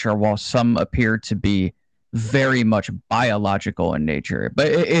in nature, while some appear to be very much biological in nature. But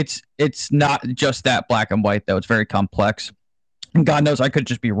it's not just that black and white, though. It's very complex. And God knows I could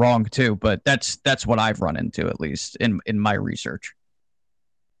just be wrong too, but that's what I've run into, at least in my research.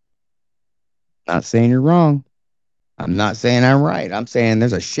 Not saying you're wrong. I'm not saying I'm right. I'm saying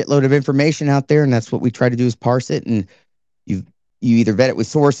there's a shitload of information out there, and that's what we try to do, is parse it. And you either vet it with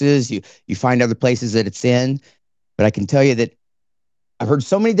sources, you find other places that it's in. But I can tell you that I've heard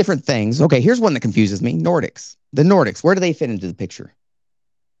so many different things. Okay, here's one that confuses me. Nordics. The Nordics, where do they fit into the picture?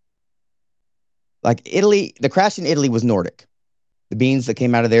 Like Italy, the crash in Italy was Nordic. The beings that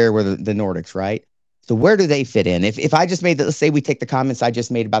came out of there were the Nordics, right? So where do they fit in? If I just made let's say we take the comments I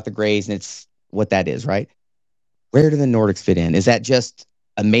just made about the Greys and it's what that is, right? Where do the Nordics fit in? Is that just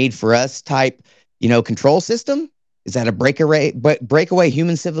a made for us type, control system? Is that a breakaway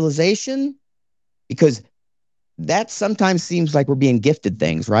human civilization? Because that sometimes seems like we're being gifted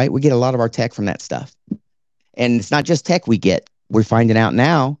things, right? We get a lot of our tech from that stuff. And it's not just tech we get. We're finding out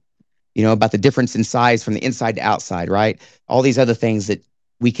now, about the difference in size from the inside to outside, right? All these other things that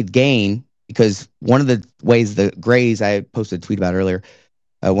we could gain, because one of the ways the Greys, I posted a tweet about earlier,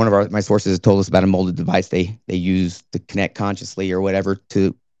 one of my sources told us about a molded device they use to connect consciously or whatever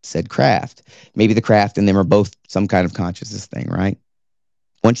to said craft. Maybe the craft and them are both some kind of consciousness thing, right?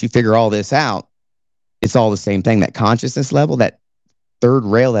 Once you figure all this out, it's all the same thing. That consciousness level, that third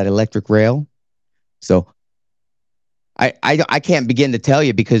rail, that electric rail. So I can't begin to tell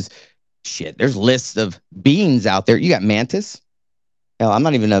you because shit, there's lists of beings out there. You got mantis. Hell, I'm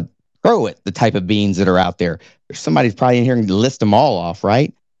not even a pro at the type of beings that are out there. There's somebody's probably in here and list them all off,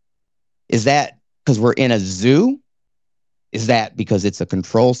 right? Is that because we're in a zoo? Is that because it's a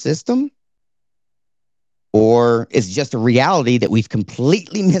control system? Or is it just a reality that we've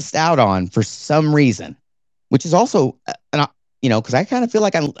completely missed out on for some reason? Which is also, because I kind of feel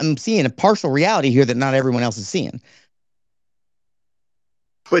like I'm seeing a partial reality here that not everyone else is seeing.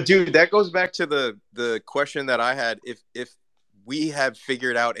 But dude, that goes back to the question that I had. If we have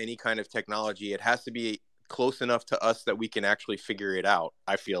figured out any kind of technology, it has to be close enough to us that we can actually figure it out.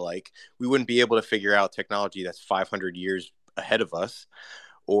 I feel like we wouldn't be able to figure out technology that's 500 years ahead of us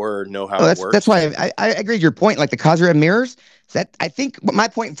or know how it works. That's why I agree with your point. Like the Khazra mirrors, that I think my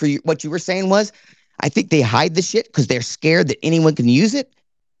point for you, what you were saying was, I think they hide the shit because they're scared that anyone can use it,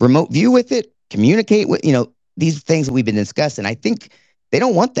 remote view with it, communicate with, these things that we've been discussing. I think they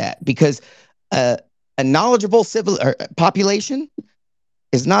don't want that because a knowledgeable civil population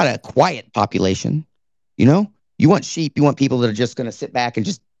is not a quiet population. You want sheep. You want people that are just going to sit back and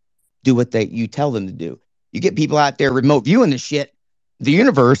just do what you tell them to do. You get people out there remote viewing the shit, the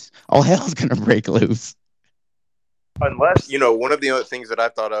universe, all hell's going to break loose. Unless, one of the other things that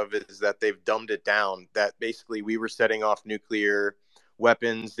I've thought of is that they've dumbed it down, that basically we were setting off nuclear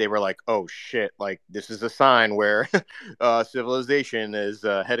weapons. They were like, oh shit, like this is a sign where civilization is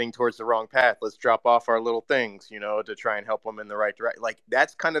heading towards the wrong path. Let's drop off our little things, to try and help them in the right direction. Like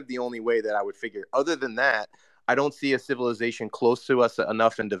that's kind of the only way that I would figure. Other than that, I don't see a civilization close to us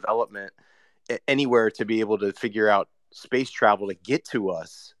enough in development anywhere to be able to figure out space travel to get to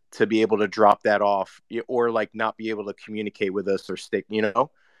us, to be able to drop that off or like not be able to communicate with us or stick,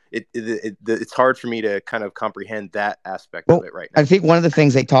 it's hard for me to kind of comprehend that aspect of it right now. I think one of the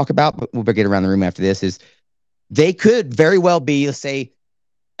things they talk about, but we'll get around the room after this, is they could very well be, let's say,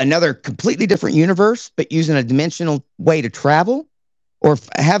 another completely different universe, but using a dimensional way to travel or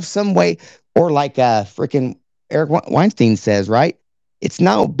have some way, or like freaking Eric Weinstein says, right? It's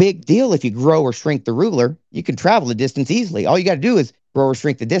no big deal if you grow or shrink the ruler. You can travel the distance easily. All you got to do is grow or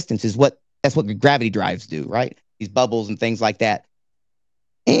shrink the distance. That's what gravity drives do, right? These bubbles and things like that.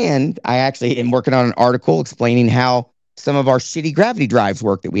 And I actually am working on an article explaining how some of our shitty gravity drives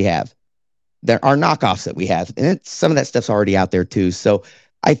work that we have. There are knockoffs that we have. And some of that stuff's already out there too. So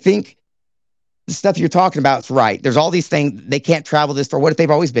I think the stuff you're talking about is right. There's all these things. They can't travel this far. What if they've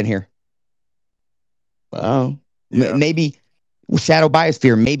always been here? Well, maybe shadow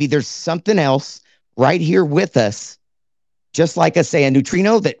biosphere. Maybe there's something else right here with us. Just like I say, a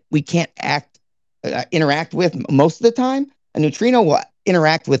neutrino that we can't interact with most of the time. A neutrino will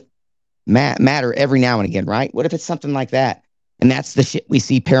interact with matter every now and again, right? What if it's something like that? And that's the shit we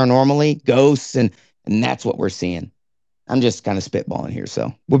see paranormally, ghosts, and that's what we're seeing. I'm just kind of spitballing here,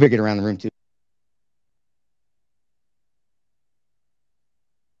 so we'll get around the room too.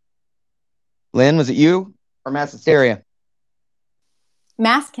 Lynn, was it you or Mass Hysteria?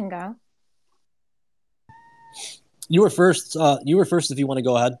 Mass can go. You were first. You were first. If you want to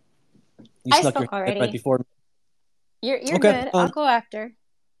go ahead. You I spoke already. Right before. You're okay. Good. I'll go after.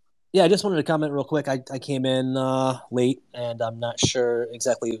 Yeah, I just wanted to comment real quick. I came in late, and I'm not sure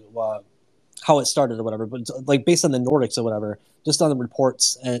exactly how it started or whatever. But like based on the Nordics or whatever, just on the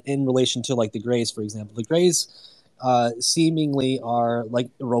reports and in relation to like the Greys, for example, the Greys seemingly are like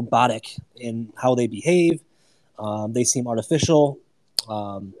robotic in how they behave. They seem artificial.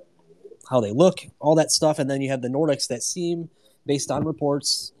 How they look, all that stuff, and then you have the Nordics that seem, based on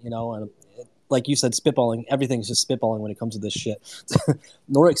reports, and like you said, spitballing. Everything's just spitballing when it comes to this shit.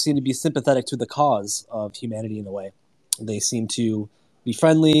 Nordics seem to be sympathetic to the cause of humanity in a way. They seem to be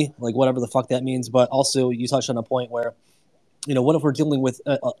friendly, like whatever the fuck that means. But also, you touched on a point where, what if we're dealing with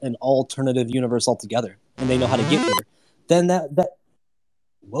an alternative universe altogether, and they know how to get here? Then that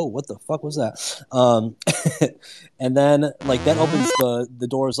whoa, what the fuck was that? And then like that opens the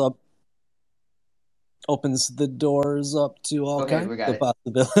doors up. Opens the doors up to all kinds of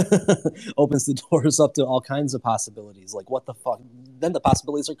possibilities. Opens the doors up to all kinds of possibilities. Like what the fuck? Then the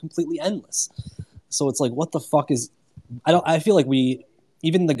possibilities are completely endless. So it's like, what the fuck is? I feel like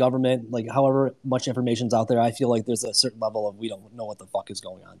even the government, like however much information's out there, I feel like there's a certain level of we don't know what the fuck is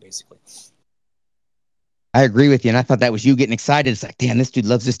going on, basically. I agree with you, and I thought that was you getting excited. It's like, damn, this dude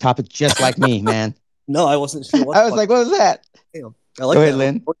loves this topic just like me, man. No, I wasn't sure. I was like, what was that? Damn. I like Go ahead, that.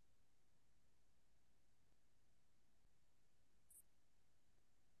 Lynn.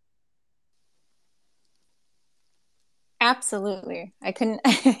 Absolutely. I couldn't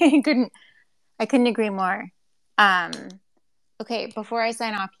I couldn't agree more. Okay, before I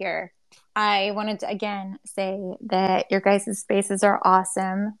sign off here, I wanted to again say that your guys' spaces are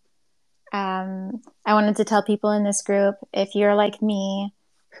awesome. I wanted to tell people in this group, if you're like me,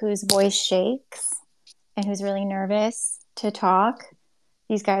 whose voice shakes and who's really nervous to talk,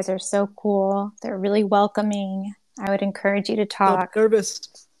 these guys are so cool. They're really welcoming. I would encourage you to talk. I'm nervous.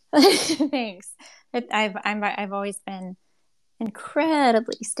 Thanks. I've always been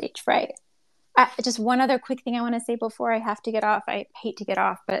incredibly stage fright. Just one other quick thing I want to say before I have to get off. I hate to get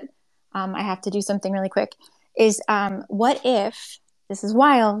off, but I have to do something really quick. Is what if, this is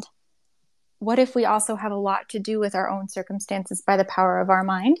wild, what if we also have a lot to do with our own circumstances by the power of our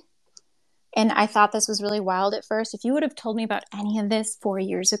mind? And I thought this was really wild at first. If you would have told me about any of this 4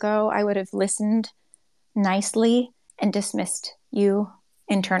 years ago, I would have listened nicely and dismissed you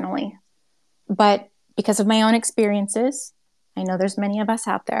internally. But because of my own experiences, I know there's many of us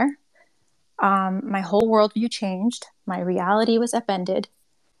out there, my whole worldview changed. My reality was upended.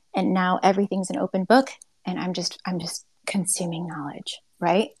 And now everything's an open book. And I'm just consuming knowledge,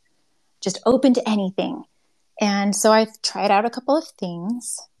 right? Just open to anything. And so I've tried out a couple of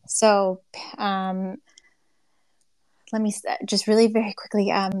things. So let me just really very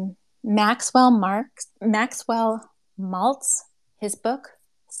quickly, Maxwell Maltz, his book,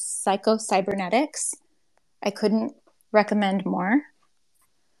 Psycho-Cybernetics. I couldn't recommend more.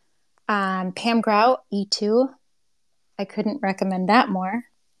 Pam Grout, E2. I couldn't recommend that more.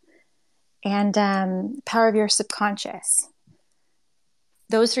 And Power of Your Subconscious.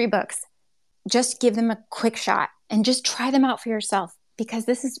 Those 3 books. Just give them a quick shot and just try them out for yourself, because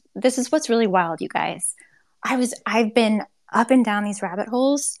this is what's really wild, you guys. I've been up and down these rabbit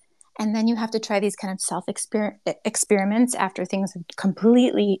holes, and then you have to try these kind of experiments after things have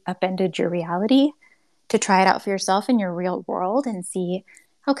completely upended your reality, to try it out for yourself in your real world and see,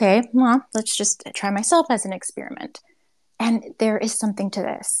 okay, well, let's just try myself as an experiment. And there is something to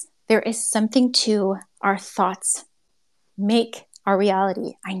this. There is something to our thoughts make our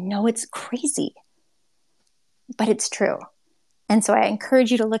reality. I know it's crazy, but it's true. And so I encourage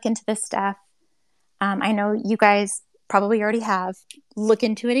you to look into this stuff. I know you guys probably already have. Look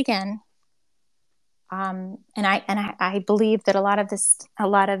into it again. And I believe that a lot of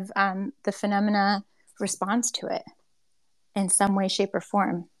the phenomena responds to it in some way, shape, or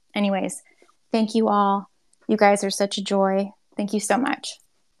form. Anyways, thank you all. You guys are such a joy. Thank you so much.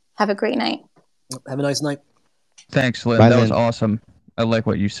 Have a great night. Have a nice night. Thanks, Lynn. Bye, that Lynn. was awesome. I like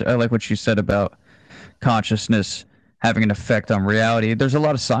what you said. I like what you said about consciousness having an effect on reality. There's a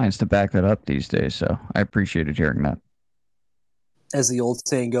lot of science to back that up these days, so I appreciated hearing that. As the old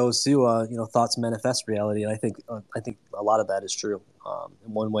saying goes, too, thoughts manifest reality, and I think a lot of that is true,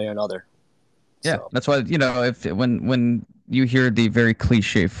 in one way or another. Yeah, So. that's why when you hear the very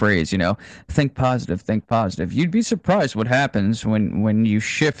cliche phrase, think positive, you'd be surprised what happens when you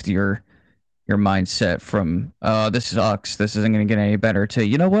shift your mindset from this sucks, this isn't going to get any better, to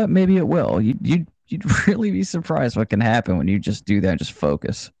you know what, maybe it will. You'd really be surprised what can happen when you just do that, just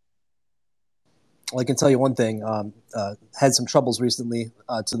focus. Well, I can tell you one thing. Had some troubles recently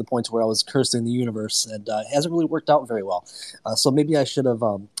to the point where I was cursing the universe, and it hasn't really worked out very well. So maybe I should have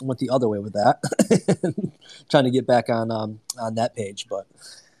went the other way with that, trying to get back on that page. But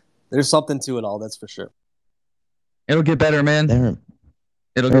there's something to it all, that's for sure. It'll get better, man.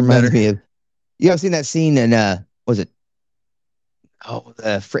 It'll get reminds better. me of, you ever seen that scene in was it? Oh,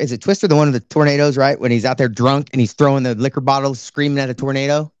 is it Twister, the one of the tornadoes, right? When he's out there drunk and he's throwing the liquor bottles, screaming at a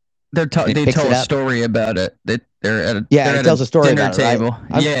tornado. They tell a story about it. They're at he tells a story dinner about it, right? table.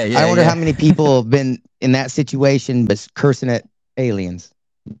 I wonder how many people have been in that situation, but cursing at aliens.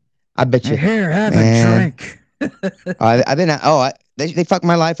 I bet you. Here, have a drink. I've been. They fucked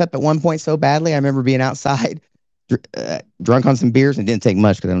my life up at one point so badly. I remember being outside, drunk on some beers, and it didn't take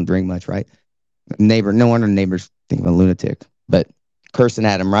much because I don't drink much, right? No wonder neighbors think I'm a lunatic, but cursing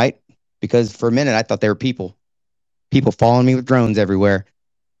at them, right? Because for a minute I thought they were people following me with drones everywhere.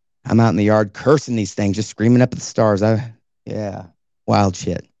 I'm out in the yard cursing these things, just screaming up at the stars. Yeah, wild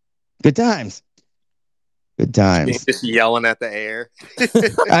shit. Good times. Good times. Just yelling at the air.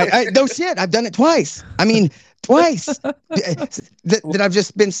 No shit. I've done it twice. I mean, twice. that I've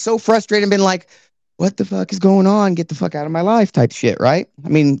just been so frustrated and been like, what the fuck is going on? Get the fuck out of my life type shit, right? I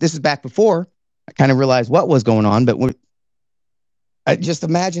mean, this is back before I kind of realized what was going on, but I just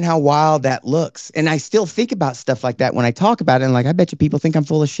imagine how wild that looks. And I still think about stuff like that when I talk about it. And like, I bet you people think I'm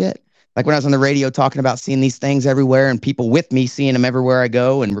full of shit. Like when I was on the radio talking about seeing these things everywhere and people with me seeing them everywhere I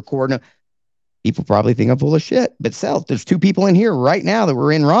go and recording them. People probably think I'm full of shit. But there's 2 people in here right now that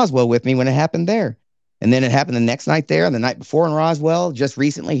were in Roswell with me when it happened there. And then it happened the next night there, and the night before in Roswell, just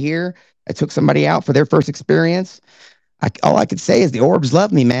recently here. I took somebody out for their first experience. All I could say is the orbs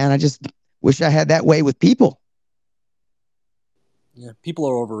love me, man. I just wish I had that way with people. Yeah, people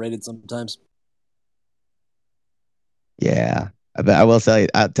are overrated sometimes. Yeah, but I'll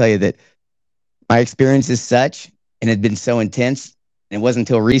tell you that my experience is such, and it had been so intense. And it wasn't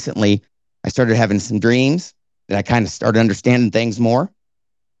until recently I started having some dreams that I kind of started understanding things more.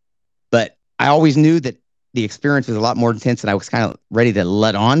 But I always knew that the experience was a lot more intense than I was kind of ready to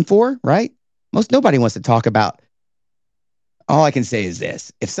let on for, right? Nobody wants to talk about. All I can say is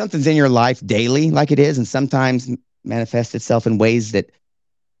this: if something's in your life daily, like it is, and sometimes manifests itself in ways that,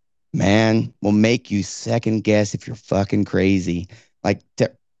 man, will make you second guess if you're fucking crazy. Like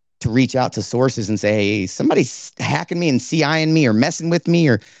to reach out to sources and say, hey, somebody's hacking me and CIing me or messing with me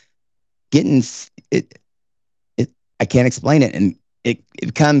or getting it. I can't explain it. And it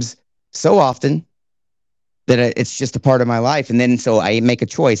becomes so often that it's just a part of my life. And then so I make a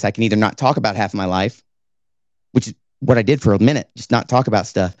choice. I can either not talk about half of my life, which is what I did for a minute, just not talk about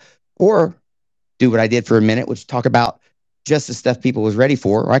stuff, or do what I did for a minute, which talk about just the stuff people was ready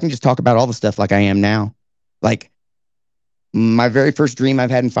for, or I can just talk about all the stuff like I am now. Like my very first dream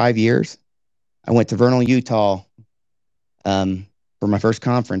I've had in 5 years, I went to Vernal, Utah, for my first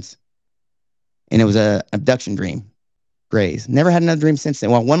conference, and it was a abduction dream. Grays. Never had another dream since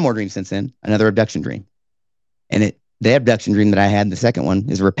then. Well, one more dream since then, another abduction dream. And the abduction dream that I had, the second one,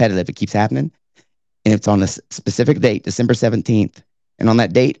 is repetitive. It keeps happening. And it's on a specific date, December 17th. And on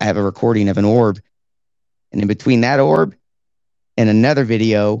that date, I have a recording of an orb. And in between that orb and another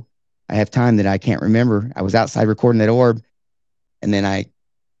video, I have time that I can't remember. I was outside recording that orb. And then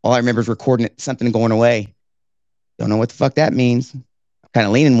all I remember is recording it, something going away. Don't know what the fuck that means. I'm kind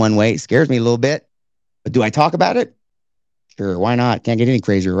of leaning one way. It scares me a little bit. But do I talk about it? Sure, why not? Can't get any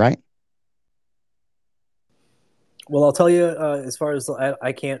crazier, right? Well, I'll tell you, as far as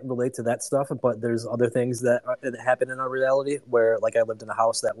I can't relate to that stuff, but there's other things that happen in our reality where, like, I lived in a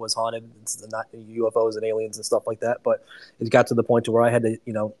house that was haunted. It's not UFOs and aliens and stuff like that, but it got to the point to where I had to,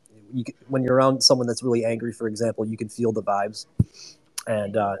 when you're around someone that's really angry, for example, you can feel the vibes.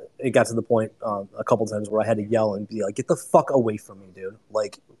 And it got to the point a couple times where I had to yell and be like, "Get the fuck away from me, dude!"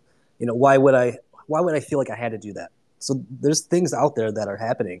 Like, why would I feel like I had to do that? So there's things out there that are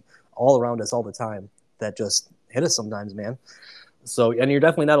happening all around us all the time that just hit us sometimes, man. So, and you're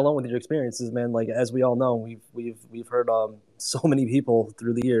definitely not alone with your experiences, man. Like, as we all know, we've heard so many people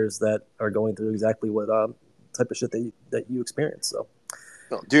through the years that are going through exactly what type of shit that you experience. So,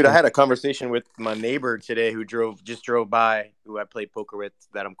 dude, I had a conversation with my neighbor today who just drove by, who I played poker with,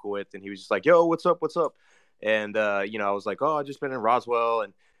 that I'm cool with, and he was just like, "Yo, what's up? What's up?" And I was like, "Oh, I just been in Roswell,"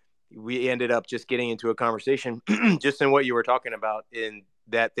 and we ended up just getting into a conversation just in what you were talking about, in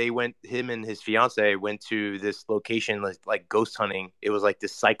that him and his fiance went to this location like ghost hunting. It was like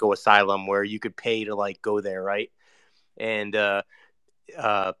this psycho asylum where you could pay to like go there, right? And they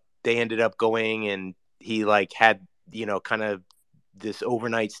ended up going, and he like had kind of this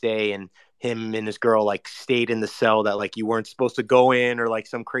overnight stay, and him and his girl like stayed in the cell that like you weren't supposed to go in, or like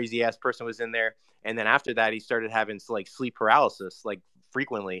some crazy ass person was in there. And then after that, he started having like sleep paralysis like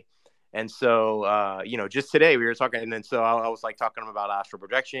frequently. And so, just today we were talking, and then so I was like talking about astral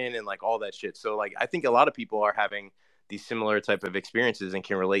projection and like all that shit. So like, I think a lot of people are having these similar type of experiences and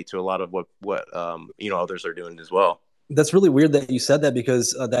can relate to a lot of what others are doing as well. That's really weird that you said that,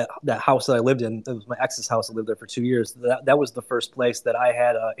 because that house that I lived in, it was my ex's house. I lived there for 2 years. That was the first place that I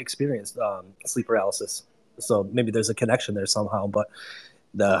had experienced sleep paralysis. So maybe there's a connection there somehow. But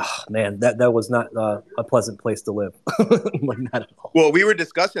that was not a pleasant place to live. Like, not at all. Well, we were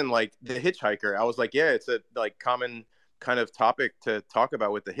discussing like the hitchhiker. I was like, yeah, it's a like common kind of topic to talk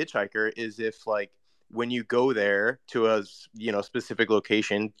about with the hitchhiker, is if like when you go there to a specific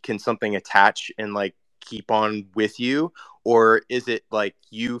location, can something attach and like keep on with you, or is it like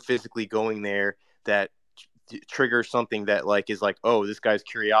you physically going there that triggers something that like is like, oh, this guy's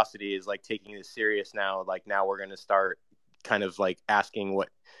curiosity is like taking this serious now, like now we're going to start kind of like asking what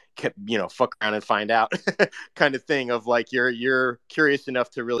fuck around and find out kind of thing of like, you're curious enough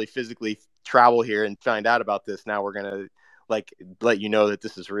to really physically travel here and find out about this. Now we're going to like let you know that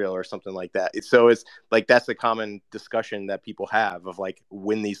this is real or something like that. So it's like, that's a common discussion that people have of like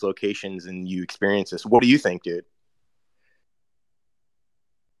when these locations and you experience this. What do you think, dude?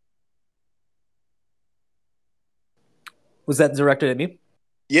 Was that directed at me?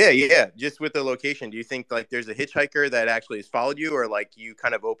 Yeah. Just with the location, do you think like there's a hitchhiker that actually has followed you, or like you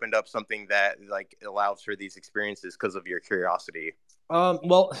kind of opened up something that like allows for these experiences because of your curiosity?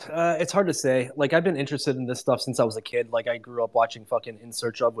 Well, it's hard to say. Like, I've been interested in this stuff since I was a kid. Like, I grew up watching fucking In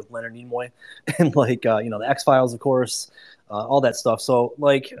Search of with Leonard Nimoy, and like, the X-Files, of course, all that stuff. So,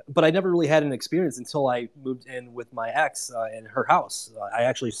 like, but I never really had an experience until I moved in with my ex in her house. I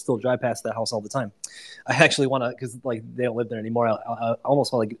actually still drive past that house all the time. I actually want to, because like they don't live there anymore. I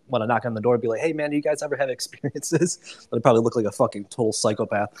almost want to knock on the door and be like, "Hey, man, do you guys ever have experiences?" But I probably look like a fucking total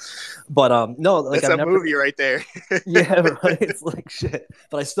psychopath. But no, like, that's I've a never... movie right there. Yeah, right. It's like shit,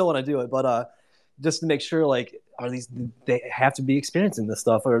 but I still want to do it. But just to make sure, like, they have to be experiencing this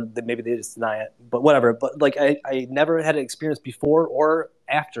stuff, or maybe they just deny it. But whatever. But like, I never had an experience before or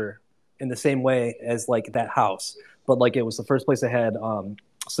after in the same way as like that house. But like, it was the first place I had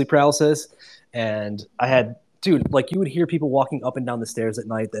sleep paralysis, and I had, dude, like, you would hear people walking up and down the stairs at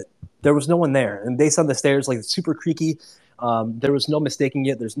night that there was no one there, and based on the stairs, like, it's super creaky. There was no mistaking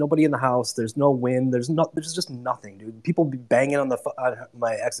it. There's nobody in the house. There's no wind. There's just nothing, dude. People be banging on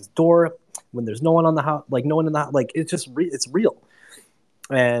my ex's door when there's no one on the house, like no one in the house. Like, it's just it's real,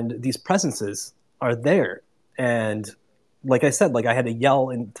 and these presences are there. And like I said, like, I had to yell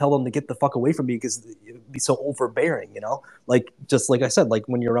and tell them to get the fuck away from me because it'd be so overbearing, Like, just like I said, like,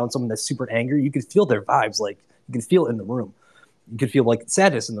 when you're around someone that's super angry, you can feel their vibes. Like, you can feel it in the room. You could feel like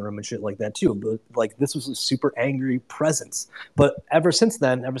sadness in the room and shit like that too. But like, this was a super angry presence. But ever since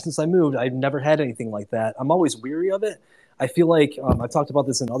then, ever since I moved, I've never had anything like that. I'm always weary of it. I feel like I've talked about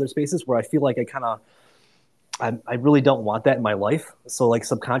this in other spaces where I feel like I really don't want that in my life. So like,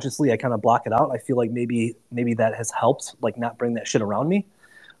 subconsciously, I kind of block it out. I feel like maybe that has helped, like, not bring that shit around me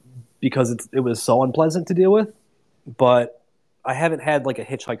because it was so unpleasant to deal with. But I haven't had like a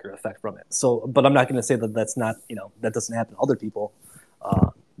hitchhiker effect from it. So, but I'm not going to say that that's not, that doesn't happen to other people.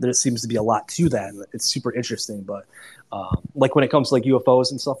 There seems to be a lot to that. And it's super interesting. But like, when it comes to like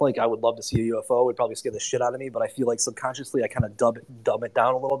UFOs and stuff, like, I would love to see a UFO. It would probably scare the shit out of me. But I feel like subconsciously I kind of dumb it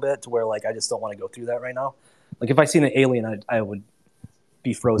down a little bit to where, like, I just don't want to go through that right now. Like, if I seen an alien, I would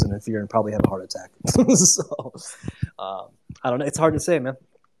be frozen in fear and probably have a heart attack. So I don't know. It's hard to say, man.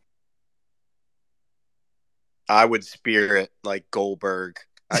 I would spear it like Goldberg.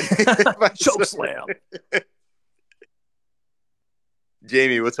 Choke slam.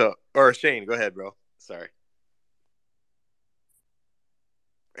 Jamie, what's up? Or Shane, go ahead, bro. Sorry.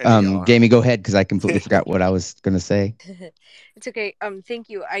 Jamie, go ahead, because I completely forgot what I was going to say. It's okay. Thank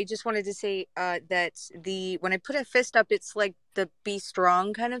you. I just wanted to say that when I put a fist up, it's like the be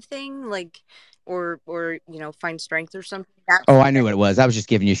strong kind of thing, like, or find strength or something. I knew what it was. I was just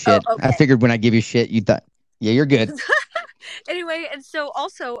giving you shit. Oh, okay. I figured when I give you shit, you thought, yeah, you're good. Anyway, and so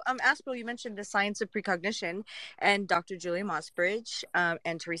also, Astral, you mentioned the science of precognition, and Dr. Julia Mossbridge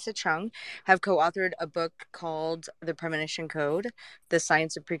and Teresa Chung have co-authored a book called The Premonition Code, The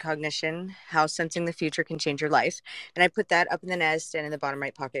Science of Precognition, How Sensing the Future Can Change Your Life. And I put that up in the nest and in the bottom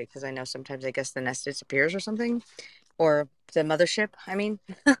right pocket because I know sometimes I guess the nest disappears or something, or the mothership. I mean,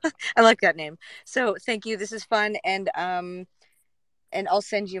 I like that name. So thank you. This is fun, and I'll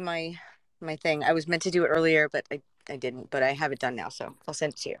send you my thing. I was meant to do it earlier, but I didn't, but I have it done now, so I'll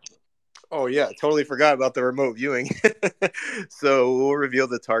send it to you. Oh yeah, totally forgot about the remote viewing. So we'll reveal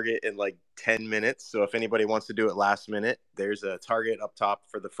the target in like 10 minutes. So if anybody wants to do it last minute, there's a target up top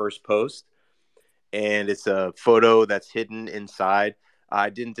for the first post, and it's a photo that's hidden inside. I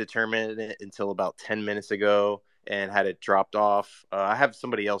didn't determine it until about 10 minutes ago and had it dropped off. I have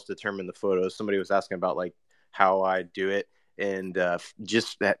somebody else determine the photos. Somebody was asking about like how I do it. And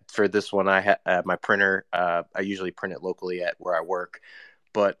just that for this one, I had my printer. I usually print it locally at where I work,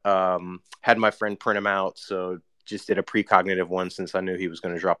 but had my friend print them out. So just did a precognitive one since I knew he was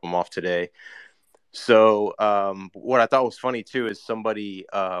going to drop them off today. So what I thought was funny too is somebody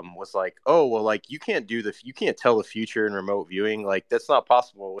was like, "Oh, well, like you can't tell the future in remote viewing. Like that's not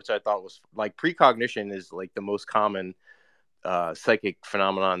possible." Which I thought was like, precognition is like the most common psychic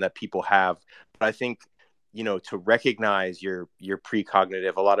phenomenon that people have. But I think, to recognize your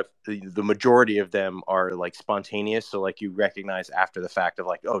precognitive, a lot of the majority of them are like spontaneous. So like you recognize after the fact of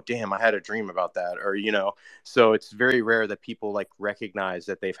like, oh damn, I had a dream about that, or so it's very rare that people like recognize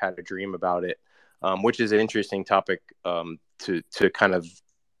that they've had a dream about it, which is an interesting topic to kind of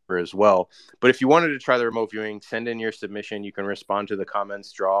paper as well. But if you wanted to try the remote viewing, send in your submission. You can respond to the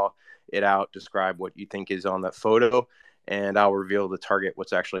comments, draw it out, describe what you think is on that photo, and I'll reveal the target,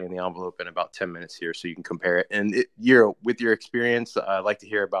 what's actually in the envelope, in about 10 minutes here, so you can compare it. And with your experience, I'd like to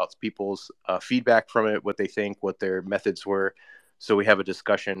hear about people's feedback from it, what they think, what their methods were. So we have a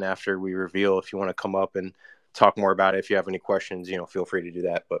discussion after we reveal. If you want to come up and talk more about it, if you have any questions, feel free to do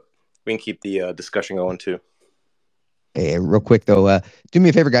that. But we can keep the discussion going too. Hey, real quick though, do me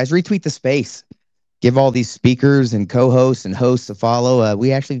a favor, guys. Retweet the space. Give all these speakers and co-hosts and hosts a follow.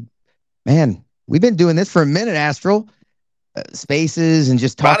 We've been doing this for a minute, Astral. Spaces and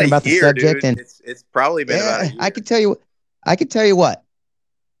just talking about the subject, dude. And it's probably been about a year. I could tell you what.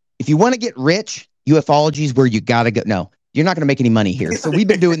 If you want to get rich, ufology is where you gotta go. No, you're not gonna make any money here. So we've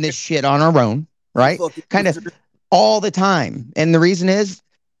been doing this shit on our own, right? Kind of all the time. And the reason is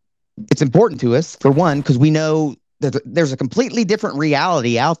it's important to us, for one, because we know that there's a completely different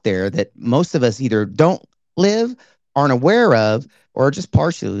reality out there that most of us either don't live, aren't aware of, or just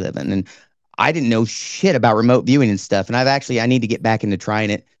partially live in. And I didn't know shit about remote viewing and stuff. And I need to get back into trying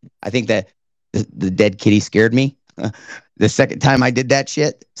it. I think that the dead kitty scared me the second time I did that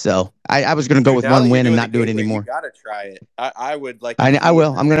shit. So I was going to go with one win and not do it anymore. You got to try it. I would like. I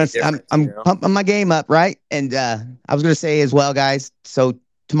will. I'm pumping my game up. Right. And I was going to say as well, guys. So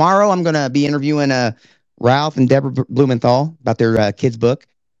tomorrow I'm going to be interviewing Ralph and Deborah Blumenthal about their kids book,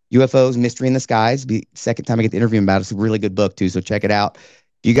 UFOs, Mystery in the Skies. Be second time I get to interview them about it. It's a really good book too. So check it out.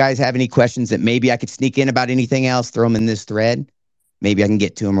 If you guys have any questions that maybe I could sneak in about anything else, throw them in this thread. Maybe I can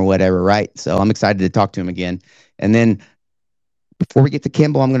get to them or whatever, right? So I'm excited to talk to him again. And then before we get to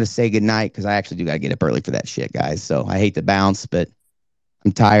Kimball, I'm going to say goodnight because I actually do got to get up early for that shit, guys. So I hate to bounce, but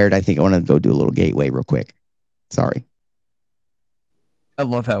I'm tired. I think I want to go do a little gateway real quick. Sorry. I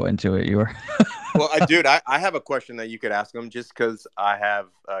love how into it you are. Well, dude, I have a question that you could ask him just because I have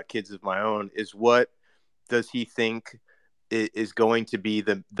kids of my own. Is what does he think is going to be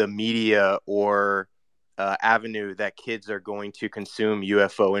the media or avenue that kids are going to consume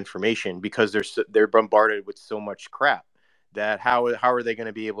UFO information, because they're bombarded with so much crap that how are they going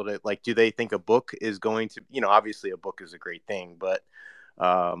to be able to, like, do they think a book is going to, obviously a book is a great thing, but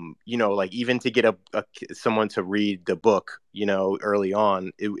like even to get someone to read the book, early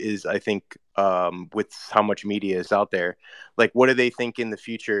on, it is, I think, with how much media is out there, like, what do they think in the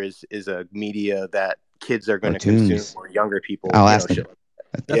future is a media that kids are going to consume, or younger people? I'll ask them.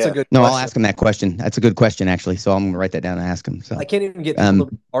 That's a good question. No, I'll ask him that question. That's a good question, actually. So I'm going to write that down and ask him. So I can't even get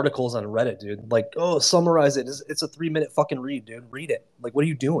articles on Reddit, dude. Like, summarize it. It's a 3-minute fucking read, dude. Read it. Like, what are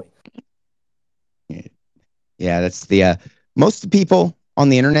you doing? Yeah, that's the most of the people on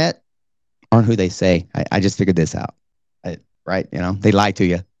the internet aren't who they say. I just figured this out. Right? They lie to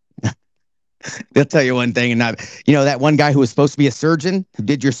you. They'll tell you one thing and not. That one guy who was supposed to be a surgeon who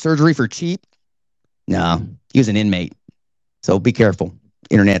did your surgery for cheap. No, he was an inmate. So be careful.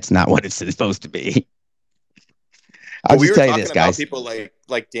 Internet's not what it's supposed to be. I'll just tell you this, guys. People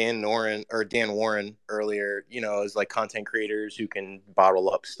like Dan Warren earlier, as like content creators who can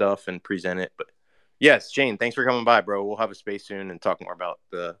bottle up stuff and present it. But yes, Shane, thanks for coming by, bro. We'll have a space soon and talk more about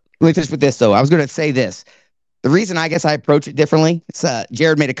the. Let me finish with this, though. I was going to say this. The reason I guess I approach it differently,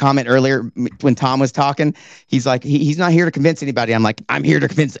 Jared made a comment earlier when Tom was talking. He's like, he's not here to convince anybody. I'm like, I'm here to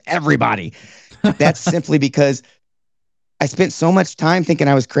convince everybody. That's simply because I spent so much time thinking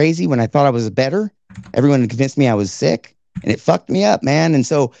I was crazy when I thought I was better. Everyone convinced me I was sick, and it fucked me up, man. And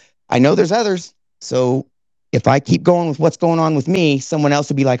so I know there's others. So if I keep going with what's going on with me, someone else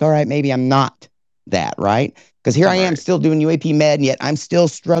will be like, all right, maybe I'm not that, right? Because here I am still doing UAP med, and yet I'm still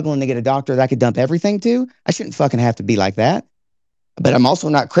struggling to get a doctor that I could dump everything to. I shouldn't fucking have to be like that. But I'm also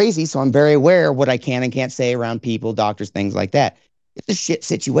not crazy, so I'm very aware of what I can and can't say around people, doctors, things like that. It's a shit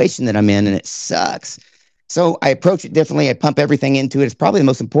situation that I'm in, and it sucks. So I approach it differently. I pump everything into it. It's probably the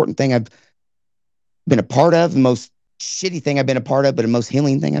most important thing I've been a part of, the most shitty thing I've been a part of, but the most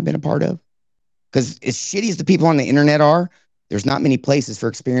healing thing I've been a part of. Because as shitty as the people on the internet are, there's not many places for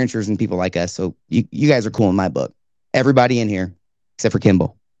experiencers and people like us. So you guys are cool in my book. Everybody in here, except for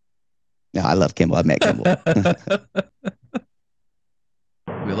Kimball. No, I love Kimball. I've met Kimball.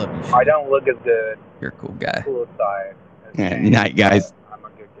 We love you. I don't look as good. You're a cool guy. Cool side. Night, guys. I'm a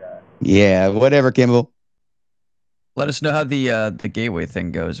good guy. Yeah, whatever, Kimball. Let us know how the gateway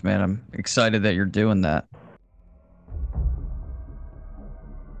thing goes, man. I'm excited that you're doing that.